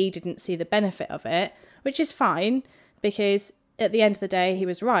because he didn't see the benefit of it, which is fine, because at the end of the day he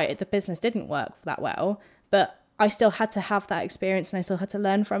was right, the business didn't work that well, but I still had to have that experience and I still had to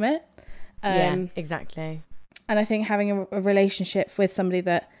learn from it. Exactly. And I think having a relationship with somebody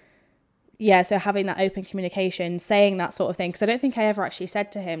that, so having that open communication, saying that sort of thing, because I don't think I ever actually said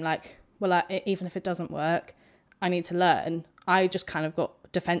to him like, well, even if it doesn't work, I need to learn. I just kind of got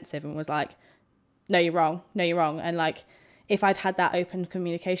defensive and was like, no, you're wrong. And like, if I'd had that open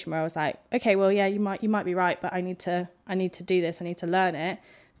communication where I was like, okay, well, yeah, you might be right, but I need to do this. I need to learn it.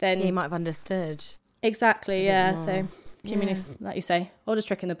 Then you might have understood. Exactly. Yeah. So like you say, oldest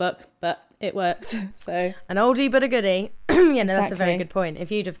trick in the book, but it works. So an oldie but a goodie. Exactly. That's a very good point.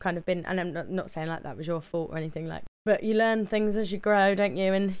 If you'd have kind of been, and I'm not saying like that was your fault or anything, like, but you learn things as you grow, don't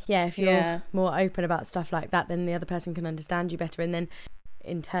you? And if you're more open about stuff like that, then the other person can understand you better, and then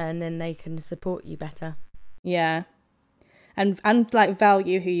in turn, then they can support you better. Yeah. And like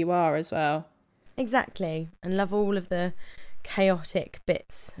value who you are as well. Exactly. And love all of the chaotic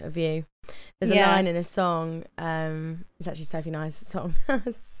bits of you. There's a line in a song, it's actually Sophie Nice's song,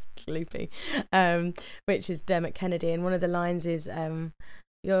 Sloopy, which is Dermot Kennedy, and one of the lines is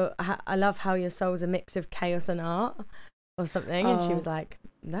I love how your soul's a mix of chaos and art, or something. And she was like,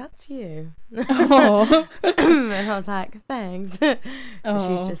 that's you. And I was like, thanks. So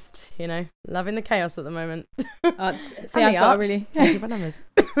she's just, loving the chaos at the moment.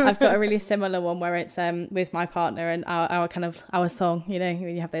 I've got a really similar one where it's with my partner, and our song,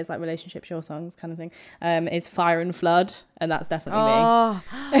 you have those like relationship your songs kind of thing, is Fire and Flood, and that's definitely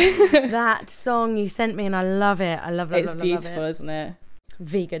me. That song you sent me, and I love it. It's beautiful, isn't it?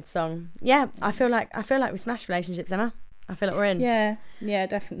 V good song. I feel like we smashed relationships, Emma. I feel like we're in. Yeah,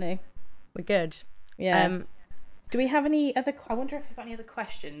 definitely. We're good. Yeah. Do we have any other? I wonder if we've got any other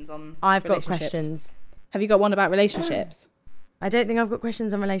questions on. I've got questions. Have you got one about relationships? I don't think I've got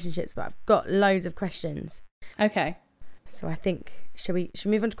questions on relationships, but I've got loads of questions. Okay. So I think should we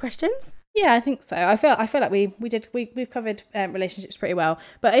move on to questions? Yeah, I think so. I feel like we've covered relationships pretty well.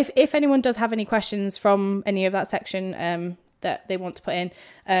 But if anyone does have any questions from any of that section, that they want to put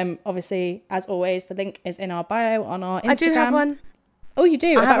in, obviously, as always, the link is in our bio on our Instagram. I do have one. Oh, you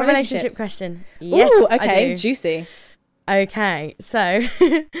do? I have a relationship question. Yes, ooh, okay, juicy. Okay, so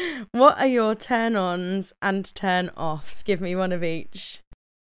what are your turn-ons and turn-offs? Give me one of each.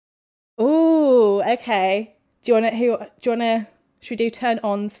 Oh, okay. Do you want to? Should we do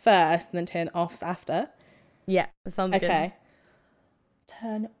turn-ons first and then turn-offs after? Yeah, that sounds good. Okay.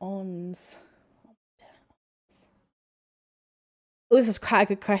 Turn-ons. Oh, this is quite a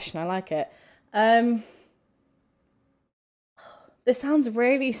good question. I like it. This sounds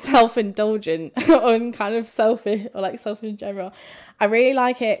really self-indulgent and kind of selfish, or like selfish in general. I really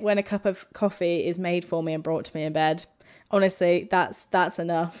like it when a cup of coffee is made for me and brought to me in bed. Honestly, that's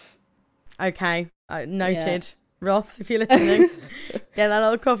enough. Okay, noted. Yeah. Ross, if you're listening, get that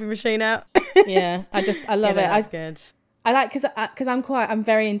little coffee machine out. Yeah, I love it. That's good. I like, because I'm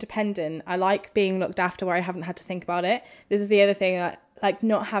very independent. I like being looked after where I haven't had to think about it. This is the other thing, like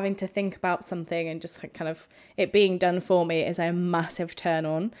not having to think about something and just like kind of it being done for me is a massive turn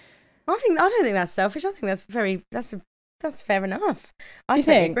on. I don't think that's selfish. I think that's fair enough. I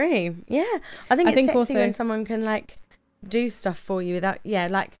totally agree. Yeah, I think it's sexy also, when someone can like do stuff for you without,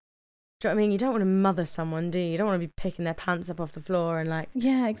 like, do you know what I mean? You don't want to mother someone, do you? You don't want to be picking their pants up off the floor and like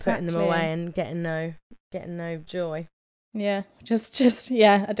putting them away and getting no joy. Yeah, just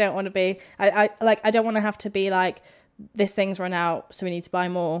I don't want to be. I don't want to have to be like, this thing's run out, so we need to buy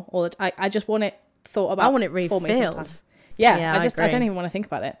more. I just want it thought about. I want it refilled. For me sometimes. Yeah, I don't even want to think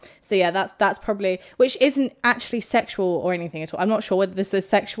about it. So yeah, that's probably, which isn't actually sexual or anything at all. I'm not sure whether this is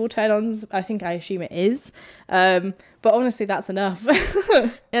sexual turn-ons. I assume it is. But honestly, that's enough.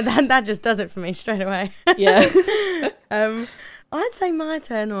 Yeah, that just does it for me straight away. Yeah. I'd say my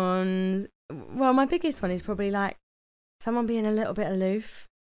turn on. Well, my biggest one is probably like someone being a little bit aloof.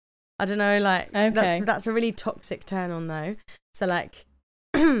 I don't know, like that's a really toxic turn on though. So like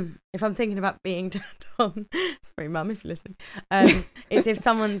if I'm thinking about being turned on, sorry mum if you're listening, it's if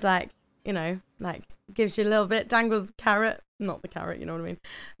someone's like, you know, like gives you a little bit, dangles the carrot, not the carrot, you know what I mean?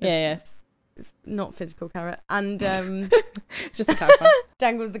 Yeah. Not physical carrot, and just to clarify,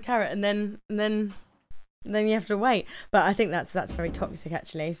 dangles the carrot, and then you have to wait. But I think that's very toxic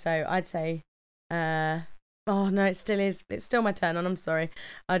actually. So I'd say, oh no, it still is. It's still my turn on. I'm sorry.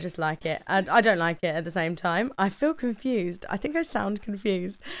 I just like it. I don't like it at the same time. I feel confused. I think I sound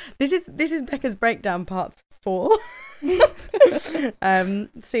confused. This is Becca's breakdown part 4. So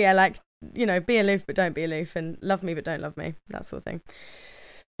yeah, like, you know, be aloof but don't be aloof, and love me but don't love me. That sort of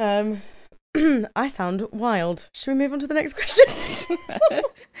thing. I sound wild. Should we move on to the next question?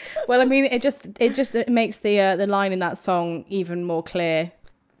 Well, I mean, it just makes the line in that song even more clear.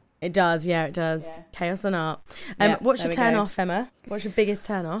 It does, yeah, it does. Yeah. Chaos and art. What's your turn off, Emma? What's your biggest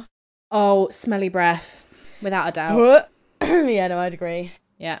turn off? Oh, smelly breath, without a doubt. Yeah, no, I'd agree.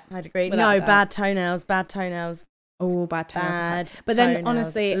 Yeah, I'd agree. No, bad toenails. Oh, bad toenails. But toenails, then,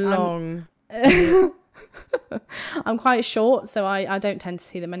 honestly, long. I'm quite short, so I don't tend to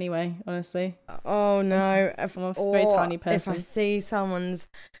see them anyway, honestly. Oh no, I'm a very tiny person. If I see someone's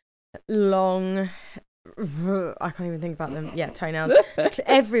long, I can't even think about them. Yeah, toenails.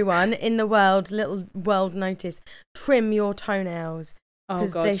 Everyone in the world, little world notice, trim your toenails,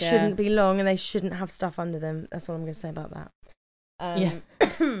 because they shouldn't be long and they shouldn't have stuff under them. That's all I'm going to say about that.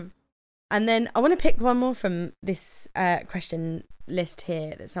 And then I want to pick one more from this question list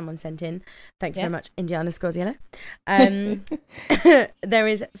here that someone sent in. Thank you very much, Indiana Scores Yellow. There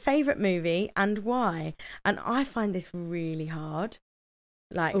is favourite movie and why. And I find this really hard.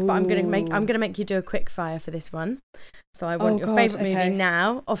 Like, but I'm gonna make you do a quick fire for this one. So I want your favourite movie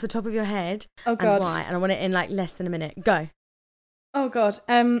now, off the top of your head. Oh God. And why. And I want it in like less than a minute. Go. Oh God,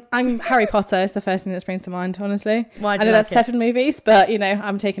 I'm Harry Potter is the first thing that springs to mind, honestly. Why do I know you that's like 7 movies, but you know,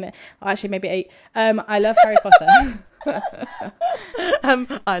 I'm taking it. Actually, maybe 8. I love Harry Potter.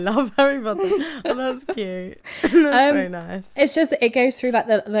 I love Harry Potter. Oh, that's cute. That's very nice. It's just, it goes through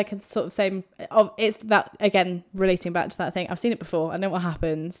like sort of same of, it's that, again, relating back to that thing. I've seen it before. I know what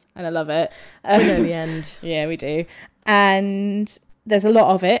happens, and I love it. We know the end. Yeah, we do. And there's a lot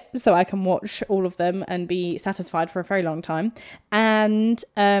of it, so I can watch all of them and be satisfied for a very long time. And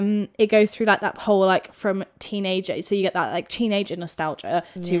it goes through like that whole, like, from teenager, so you get that like teenager nostalgia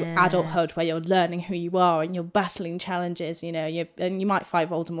to adulthood, where you're learning who you are and you're battling challenges, you know, and you might fight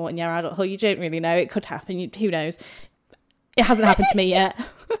Voldemort in your adulthood. You don't really know. It could happen. Who knows? It hasn't happened to me yet.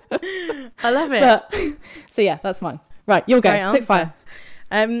 I love it. But, so yeah, that's mine. Right, you'll go. Quick fire.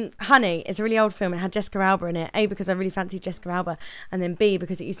 Honey, it's a really old film. It had Jessica Alba in it. A, because I really fancied Jessica Alba, and then B,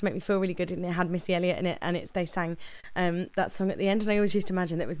 because it used to make me feel really good, and it had Missy Elliott in it, and they sang that song at the end, and I always used to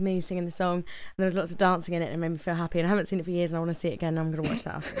imagine that it was me singing the song, and there was lots of dancing in it, and it made me feel happy. And I haven't seen it for years, and I want to see it again, and I'm going to watch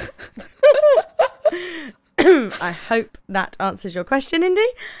that afterwards. I hope that answers your question, Indy,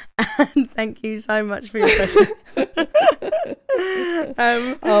 and thank you so much for your questions.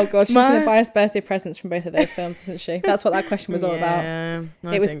 Oh God, she's going to buy us birthday presents from both of those films, isn't she? That's what that question was all about.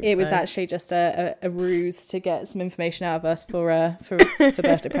 It was actually just a ruse to get some information out of us for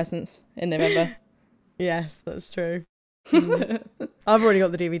birthday presents in November. Yes, that's true. I've already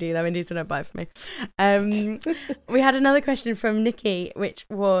got the DVD though, Indy, so don't buy it for me. We had another question from Nikki, which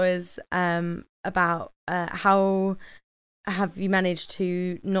was about how have you managed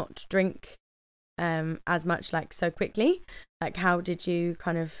to not drink as much, like, so quickly? Like, how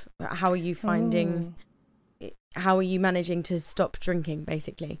are you finding how are you managing to stop drinking,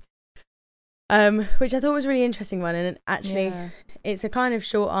 basically? Which I thought was a really interesting one, and actually it's a kind of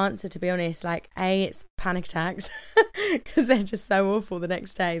short answer, to be honest. Like, A, it's panic attacks, because they're just so awful the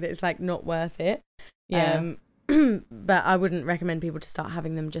next day that it's like not worth it. But I wouldn't recommend people to start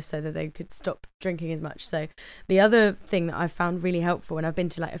having them just so that they could stop drinking as much. So the other thing that I've found really helpful, and I've been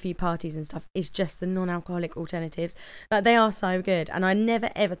to like a few parties and stuff, is just the non-alcoholic alternatives. Like, they are so good, and I never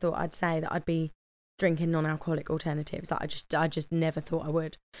ever thought I'd say that I'd be drinking non-alcoholic alternatives. Like, I just never thought I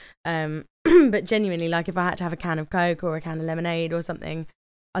would. But genuinely, like, if I had to have a can of Coke or a can of lemonade or something,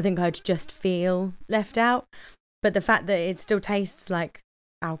 I think I'd just feel left out. But the fact that it still tastes like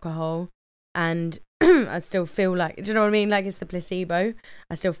alcohol, and I still feel like, do you know what I mean? Like, it's the placebo.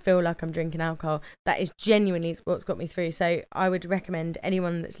 I still feel like I'm drinking alcohol. That is genuinely what's got me through. So I would recommend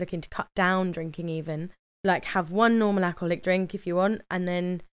anyone that's looking to cut down drinking, even, like, have one normal alcoholic drink if you want, and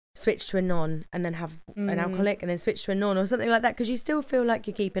then switch to a non, and then have an alcoholic, and then switch to a non, or something like that, because you still feel like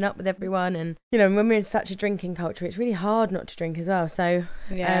you're keeping up with everyone. And, you know, when we're in such a drinking culture, it's really hard not to drink as well. So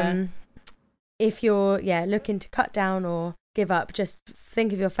if you're looking to cut down or give up, just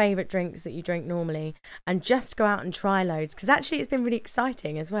think of your favourite drinks that you drink normally and just go out and try loads, because actually it's been really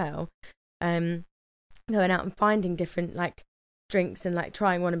exciting as well, going out and finding different like drinks and like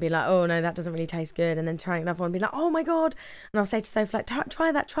trying one and be like, oh no, that doesn't really taste good, and then trying another one and be like, oh my god, and I'll say to Sophie like,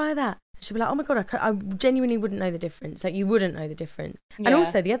 try that. She'll be like, oh my god, I genuinely wouldn't know the difference. Like, you wouldn't know the difference. Yeah. And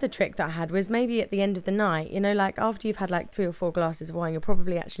also the other trick that I had was maybe at the end of the night, you know, like after you've had like 3 or 4 glasses of wine, you're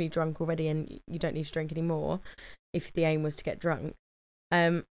probably actually drunk already and you don't need to drink anymore if the aim was to get drunk.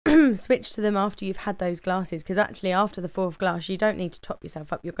 Switch to them after you've had those glasses, because actually after the 4th glass you don't need to top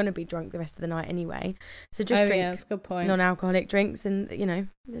yourself up. You're going to be drunk the rest of the night anyway, so just drink that's a good point. Non-alcoholic drinks, and you know,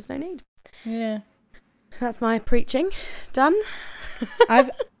 there's no need. Yeah, that's my preaching done. I've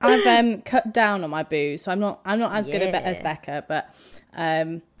cut down on my booze, so I'm not as good as Becca, but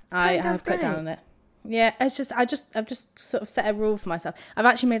I have cut down on it. Yeah, I've just sort of set a rule for myself. I've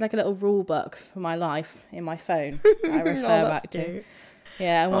actually made like a little rule book for my life in my phone that I refer back to.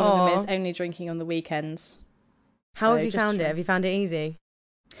 Yeah, and one of them is only drinking on the weekends. How have you found it? Have you found it easy?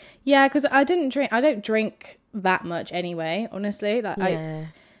 Yeah, because I don't drink that much anyway, honestly. Like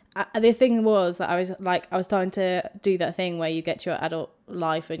the thing was that I was starting to do that thing where you get to your adult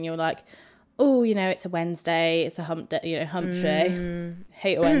life and you're like, oh, you know, it's a Wednesday, it's a hump day, you know, hump day.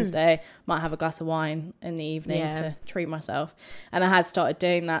 Hate a Wednesday. Might have a glass of wine in the evening to treat myself. And I had started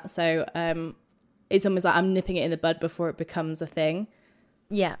doing that, so it's almost like I'm nipping it in the bud before it becomes a thing.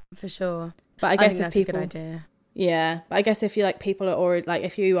 Yeah, for sure. But I guess if people, that's a good idea. Yeah, but I guess if you like people are already like,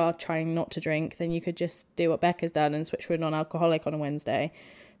 if you are trying not to drink, then you could just do what Becca's done and switch to a non-alcoholic on a Wednesday.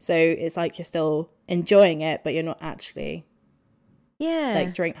 So it's like you're still enjoying it, but you're not actually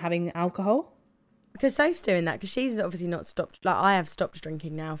like having alcohol. Because Soph's doing that, because she's obviously not stopped. Like, I have stopped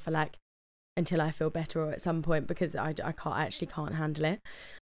drinking now for like until I feel better or at some point, because I can't handle it.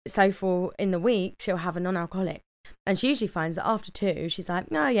 So in the week she'll have a non-alcoholic, and she usually finds that after 2 she's like,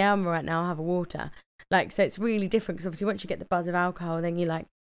 oh yeah, I'm all right now, I'll have a water. Like, so it's really different, because obviously once you get the buzz of alcohol, then you like,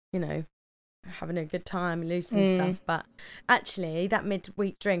 you know, having a good time, loose and stuff. But actually that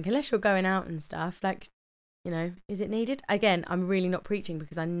midweek drink, unless you're going out and stuff, like, you know, is it needed? Again, I'm really not preaching,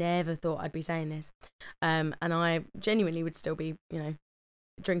 because I never thought I'd be saying this, and I genuinely would still be, you know,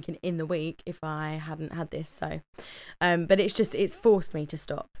 drinking in the week if I hadn't had this. So but it's forced me to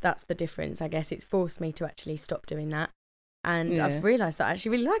stop. That's the difference, I guess. It's forced me to actually stop doing that, and I've realised that I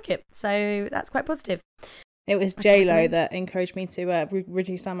actually really like it, so that's quite positive. It was J-Lo that encouraged me to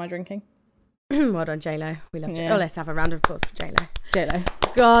reduce down my drinking. Well done, J-Lo. We love J-Lo. Oh, let's have a round of applause for J-Lo. J-Lo.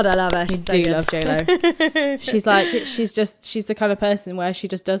 God, I love her. She's so good. Love J-Lo. she's the kind of person where she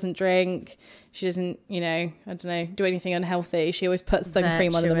just doesn't drink. She doesn't, you know, I don't know, do anything unhealthy. She always puts sun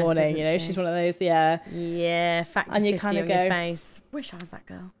cream on in the morning, you know. She's one of those, Yeah, factor and 50 kind of on your face. Wish I was that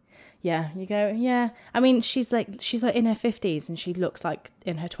girl. Yeah, you go, yeah. I mean, she's like in her 50s and she looks like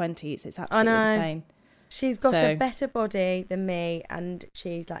in her 20s. It's absolutely insane. She's got a better body than me, and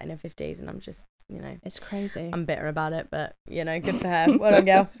she's like in her 50s, and I'm just, you know, it's crazy. I'm bitter about it, but you know, good for her. Well done,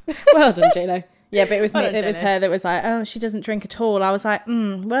 girl. Well done, J-Lo. Yeah, but it was it was her that was like, oh, she doesn't drink at all. I was like,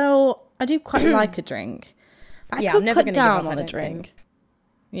 well, I do quite like a drink. I could cut down on a drink.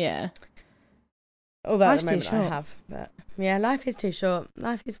 Yeah. Although at the moment I have, but yeah, life is too short.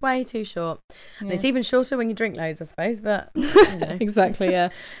 Life is way too short. Yeah. And it's even shorter when you drink loads, I suppose, but you know. Exactly, yeah.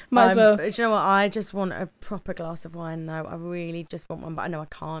 Might as well. But you know what, I just want a proper glass of wine now. I really just want one, but I know I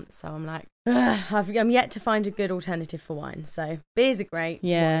can't, so I'm like, I'm yet to find a good alternative for wine. So beers are great,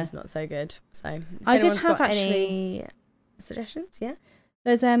 wine's not so good. So I did have any suggestions. Yeah,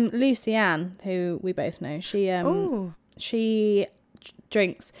 there's Lucy Ann, who we both know. She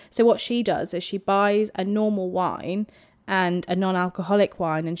drinks, so what she does is she buys a normal wine and a non-alcoholic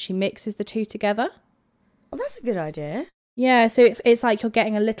wine, and she mixes the two together. Oh, that's a good idea. Yeah, so it's like you're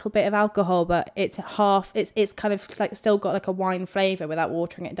getting a little bit of alcohol, but it's half. It's kind of like still got like a wine flavour without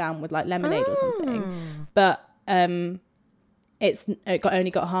watering it down with like lemonade or something. But it's only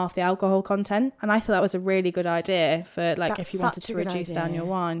got half the alcohol content, and I thought that was a really good idea for like if you wanted to reduce down your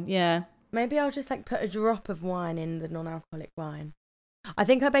wine. Yeah, maybe I'll just like put a drop of wine in the non-alcoholic wine. I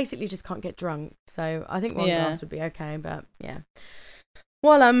think I basically just can't get drunk, so I think one glass would be okay. But yeah,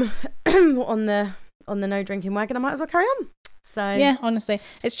 while I'm on the no drinking wagon, I might as well carry on. So yeah, honestly,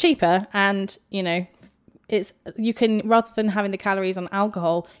 it's cheaper, and you know, you can, rather than having the calories on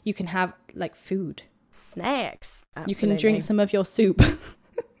alcohol, you can have like food, snacks. Absolutely. You can drink some of your soup.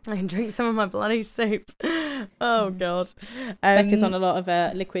 I can drink some of my bloody soup. Oh god, Becca's on a lot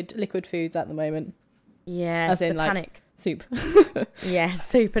of liquid foods at the moment. Yeah, as in the like panic soup. Yeah,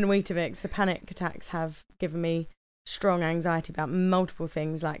 soup and Weetabix. The panic attacks have given me strong anxiety about multiple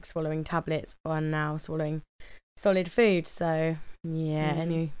things, like swallowing tablets or now swallowing solid food. So yeah,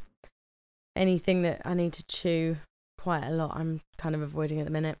 anything that I need to chew quite a lot, I'm kind of avoiding at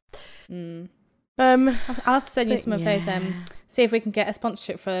the minute. I'll have to send you some of those. See if we can get a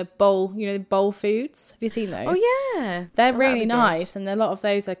sponsorship for bowl. Bowl foods. Have you seen those? Oh yeah, they're really nice, and a lot of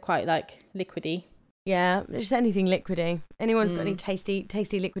those are quite like liquidy. Yeah, just anything liquidy. Anyone's got any tasty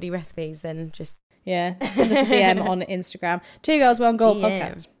liquidy recipes, then just send us a DM on Instagram. 2 Girls 1 Goal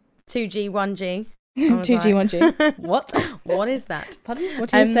podcast. 2G 1G. 2G 1G. What? What is that? Pardon?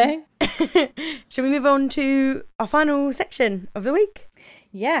 What are you saying? Shall we move on to our final section of the week?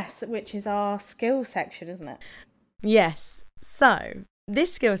 Yes, which is our skill section, isn't it? Yes. So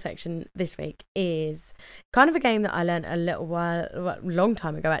this skill section this week is kind of a game that I learned a long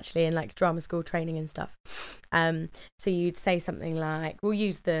time ago, actually, in like drama school training and stuff. So you'd say something like, we'll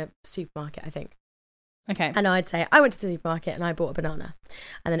use the supermarket, I think. Okay. And I'd say, I went to the supermarket and I bought a banana.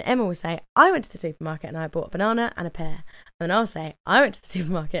 And then Emma will say, I went to the supermarket and I bought a banana and a pear. And then I'll say, I went to the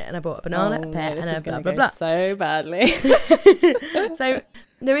supermarket and I bought a banana, a pear, and a blah, blah, blah. So badly. So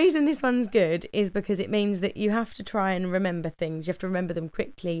the reason this one's good is because it means that you have to try and remember things. You have to remember them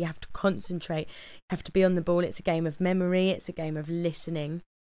quickly. You have to concentrate. You have to be on the ball. It's a game of memory. It's a game of listening.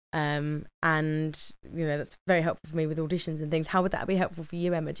 And, that's very helpful for me with auditions and things. How would that be helpful for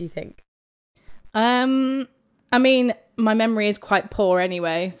you, Emma, do you think? I mean, my memory is quite poor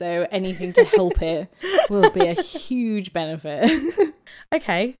anyway, so anything to help it will be a huge benefit.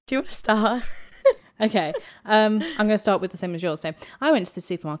 Okay, do you want to start? Okay, I'm going to start with the same as yours. So, I went to the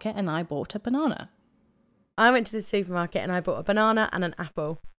supermarket and I bought a banana. I went to the supermarket and I bought a banana and an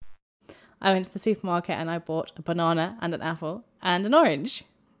apple. I went to the supermarket and I bought a banana and an apple and an orange.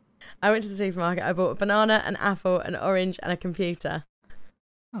 I went to the supermarket, I bought a banana, an apple, an orange and a computer.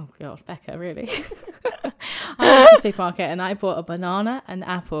 Oh God, Becca, really? I went to the supermarket and I bought a banana, an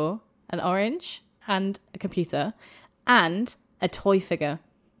apple, an orange and a computer and a toy figure.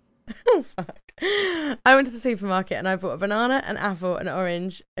 Oh, fuck. I went to the supermarket and I bought a banana, an apple, an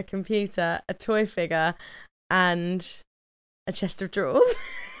orange, a computer, a toy figure and a chest of drawers.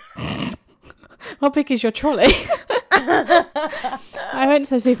 How big is your trolley? I went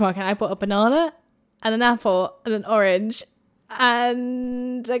to the supermarket and I bought a banana and an apple and an orange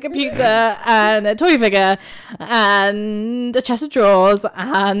and a computer and a toy figure and a chest of drawers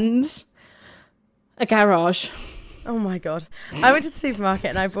and a garage. Oh my God. I went to the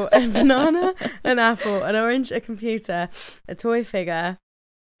supermarket and I bought a banana, an apple, an orange, a computer, a toy figure,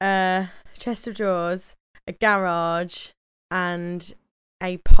 a chest of drawers, a garage and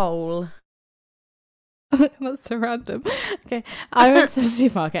a pole. That's so random. Okay. I went to the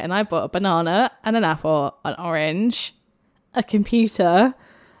supermarket and I bought a banana and an apple, an orange, a computer,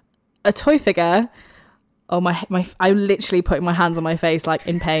 a toy figure. Oh my! I'm literally putting my hands on my face like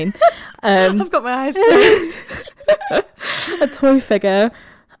in pain. I've got my eyes closed. A toy figure,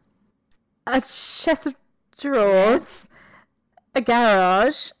 a chest of drawers, a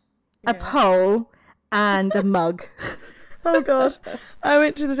garage, a pole, and a mug. Oh God! I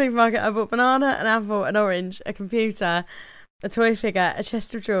went to the supermarket. I bought banana, an apple, an orange, a computer, a toy figure, a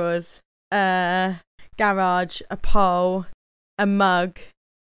chest of drawers, a garage, a pole, a mug,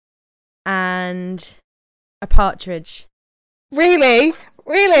 and a partridge. Really?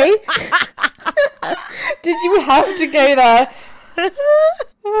 Really? Did you have to go there?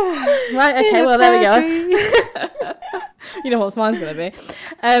 Right, okay, well, there we go. You know what mine's going to be.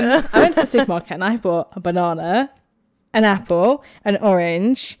 I went to the supermarket and I bought a banana, an apple, an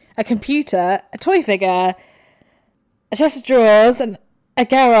orange, a computer, a toy figure, a chest of drawers, and a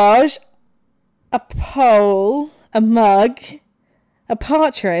garage, a pole, a mug, a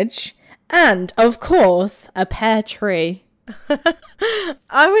partridge, and, of course, a pear tree.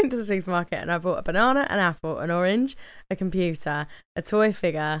 I went to the supermarket and I bought a banana, an apple, an orange, a computer, a toy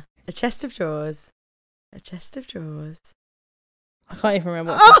figure, a chest of drawers. A chest of drawers. I can't even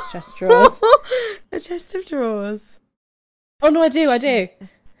remember what's a chest of drawers. A chest of drawers. Oh, no, I do.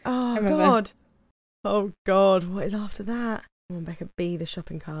 Oh, God. Oh, God. What is after that? Come on, Becca, be the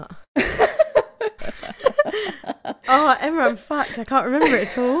shopping cart. Oh, Emma, I'm fucked. I can't remember it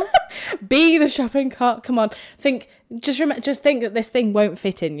at all. Be the shopping cart. Come on. Just think that this thing won't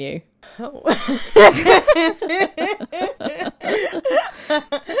fit in you. Oh.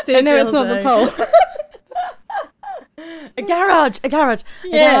 So you know it's not the pole. A garage,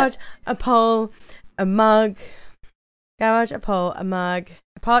 a pole, a mug. Garage, a pole, a mug,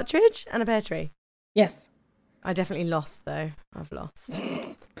 a partridge, and a pear tree. Yes. I definitely lost, though. I've lost.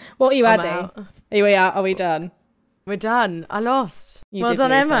 What are you adding? Are we done? We're done. I lost. You well did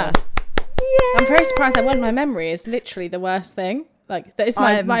done, lose Emma. Yeah. I'm very surprised that my memory is literally the worst thing. Like, that is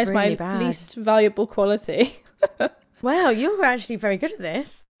my least valuable quality. Wow, you're actually very good at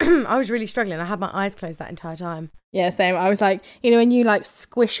this. I was really struggling. I had my eyes closed that entire time. Yeah, same. I was like, when you like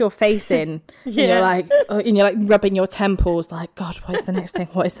squish your face in, and you're like rubbing your temples, like, God, what is the next thing?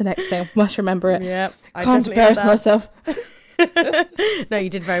 What is the next thing? I must remember it. Yeah, I can't embarrass myself. No, you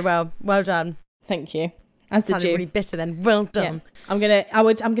did very well. Well done. Thank you. As did you. Really bitter then. Well done. Yeah.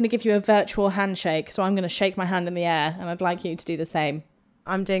 I'm gonna give you a virtual handshake. So I'm gonna shake my hand in the air, and I'd like you to do the same.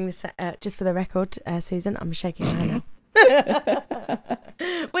 I'm doing this just for the record, Susan. I'm shaking my hand now.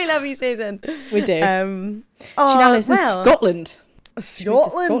 We love you, Susan. We do. She now lives in Scotland.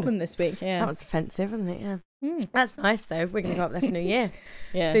 Scotland this week. Yeah, that was offensive, wasn't it? Yeah. That's nice though. We're gonna go up there for New Year.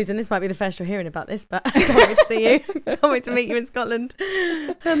 Yeah, Susan, this might be the first you're hearing about this, but I can't wait to see you. Can't wait to meet you in Scotland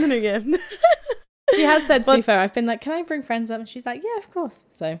on the New Year. She has said, to be fair, I've been like, can I bring friends up? And she's like, yeah, of course.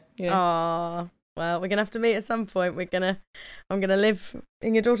 So yeah. Oh, well, we're gonna have to meet at some point. I'm gonna live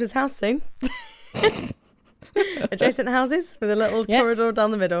in your daughter's house soon. Adjacent houses with a little corridor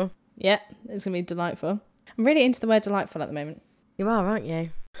down the middle. Yeah, it's going to be delightful. I'm really into the word delightful at the moment. You are, aren't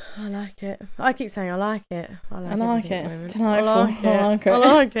you? I like it. I keep saying I like it. I like it. Delightful. I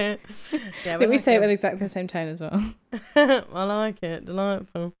like it. Yeah, I think we say it with exactly the same tone as well. I like it.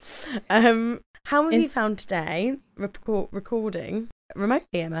 Delightful. How have you found today recording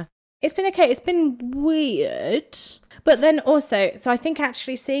remotely, Emma? It's been okay. It's been weird, but then also, so I think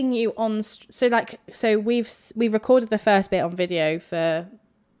actually seeing you on, so we recorded the first bit on video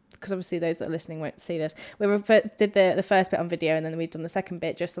because obviously those that are listening won't see this. We did the first bit on video, and then we've done the second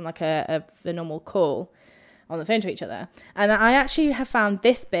bit just on like a normal call on the phone to each other. And I actually have found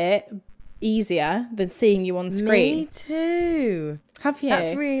this bit easier than seeing you on screen. Me too. Have you?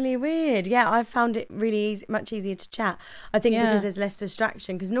 That's really weird. Yeah, I found it really much easier to chat. I think because there's less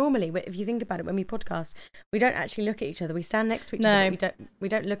distraction. Because normally, if you think about it, when we podcast, we don't actually look at each other. We stand next to each other. But we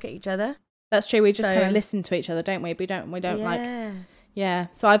don't look at each other. That's true. We just kind of listen to each other, don't we? We don't like. Yeah.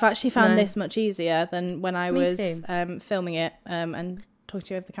 So I've actually found this much easier than when I was filming it and talking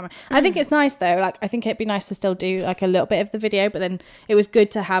to you over the camera. I think it's nice though. Like, I think it'd be nice to still do like a little bit of the video, but then it was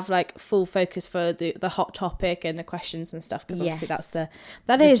good to have like full focus for the hot topic and the questions and stuff, because obviously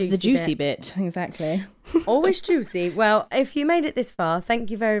that is the juicy bit. Exactly. Always juicy. Well, if you made it this far,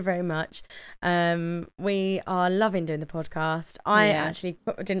 thank you very, very much. We are loving doing the podcast. I actually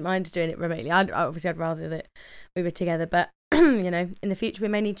didn't mind doing it remotely. I'd rather that we were together, but in the future we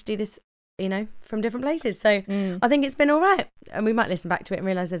may need to do this from different places. So I think it's been all right. And we might listen back to it and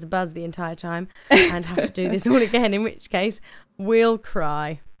realise there's a buzz the entire time and have to do this all again, in which case we'll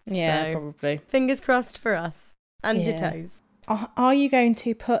cry. Yeah, so, probably. Fingers crossed for us and your toes. Are you going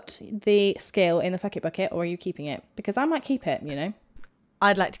to put the skill in the fuck it bucket, or are you keeping it? Because I might keep it,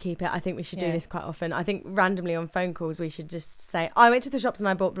 I'd like to keep it. I think we should do this quite often. I think randomly on phone calls we should just say, I went to the shops and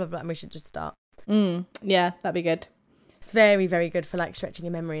I bought blah, blah, and we should just start. Yeah, that'd be good. It's very, very good for like stretching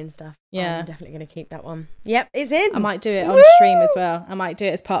your memory and stuff. Yeah. I'm definitely going to keep that one. Yep, it's in. I might do it on stream as well. I might do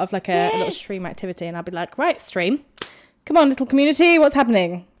it as part of like a little stream activity, and I'll be like, right, stream. Come on, little community, what's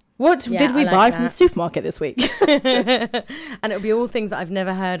happening? What did we buy from the supermarket this week? And it'll be all things that I've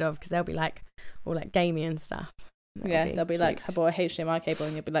never heard of, because they'll be like all like gamey and stuff. They'll be like, I bought a HDMI cable,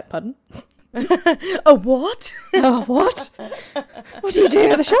 and you'll be like, pardon? A what? Oh, what? What are you doing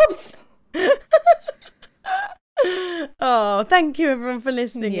at the shops? Oh, thank you everyone for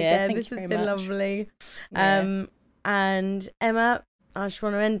listening again. This has been lovely. And Emma, I just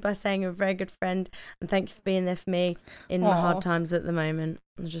want to end by saying you're a very good friend, and thank you for being there for me in my hard times at the moment.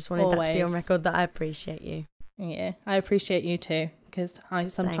 I just wanted that to be on record, that I appreciate you. Yeah, I appreciate you too, because I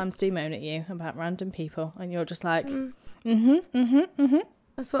sometimes do moan at you about random people, and you're just like,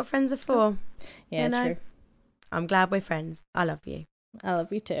 That's what friends are for. Yeah, true. I'm glad we're friends. I love you. I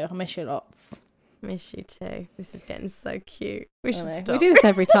love you too. I miss you lots. Miss you too. This is getting so cute. We should stop. We do this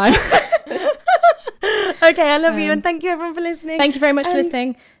every time. Okay, I love you, and thank you everyone for listening. Thank you very much for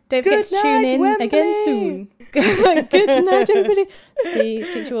listening. Don't forget to tune in again soon. Good night, everybody.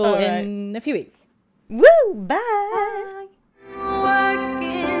 Speak to you all in a few weeks. Woo! Bye.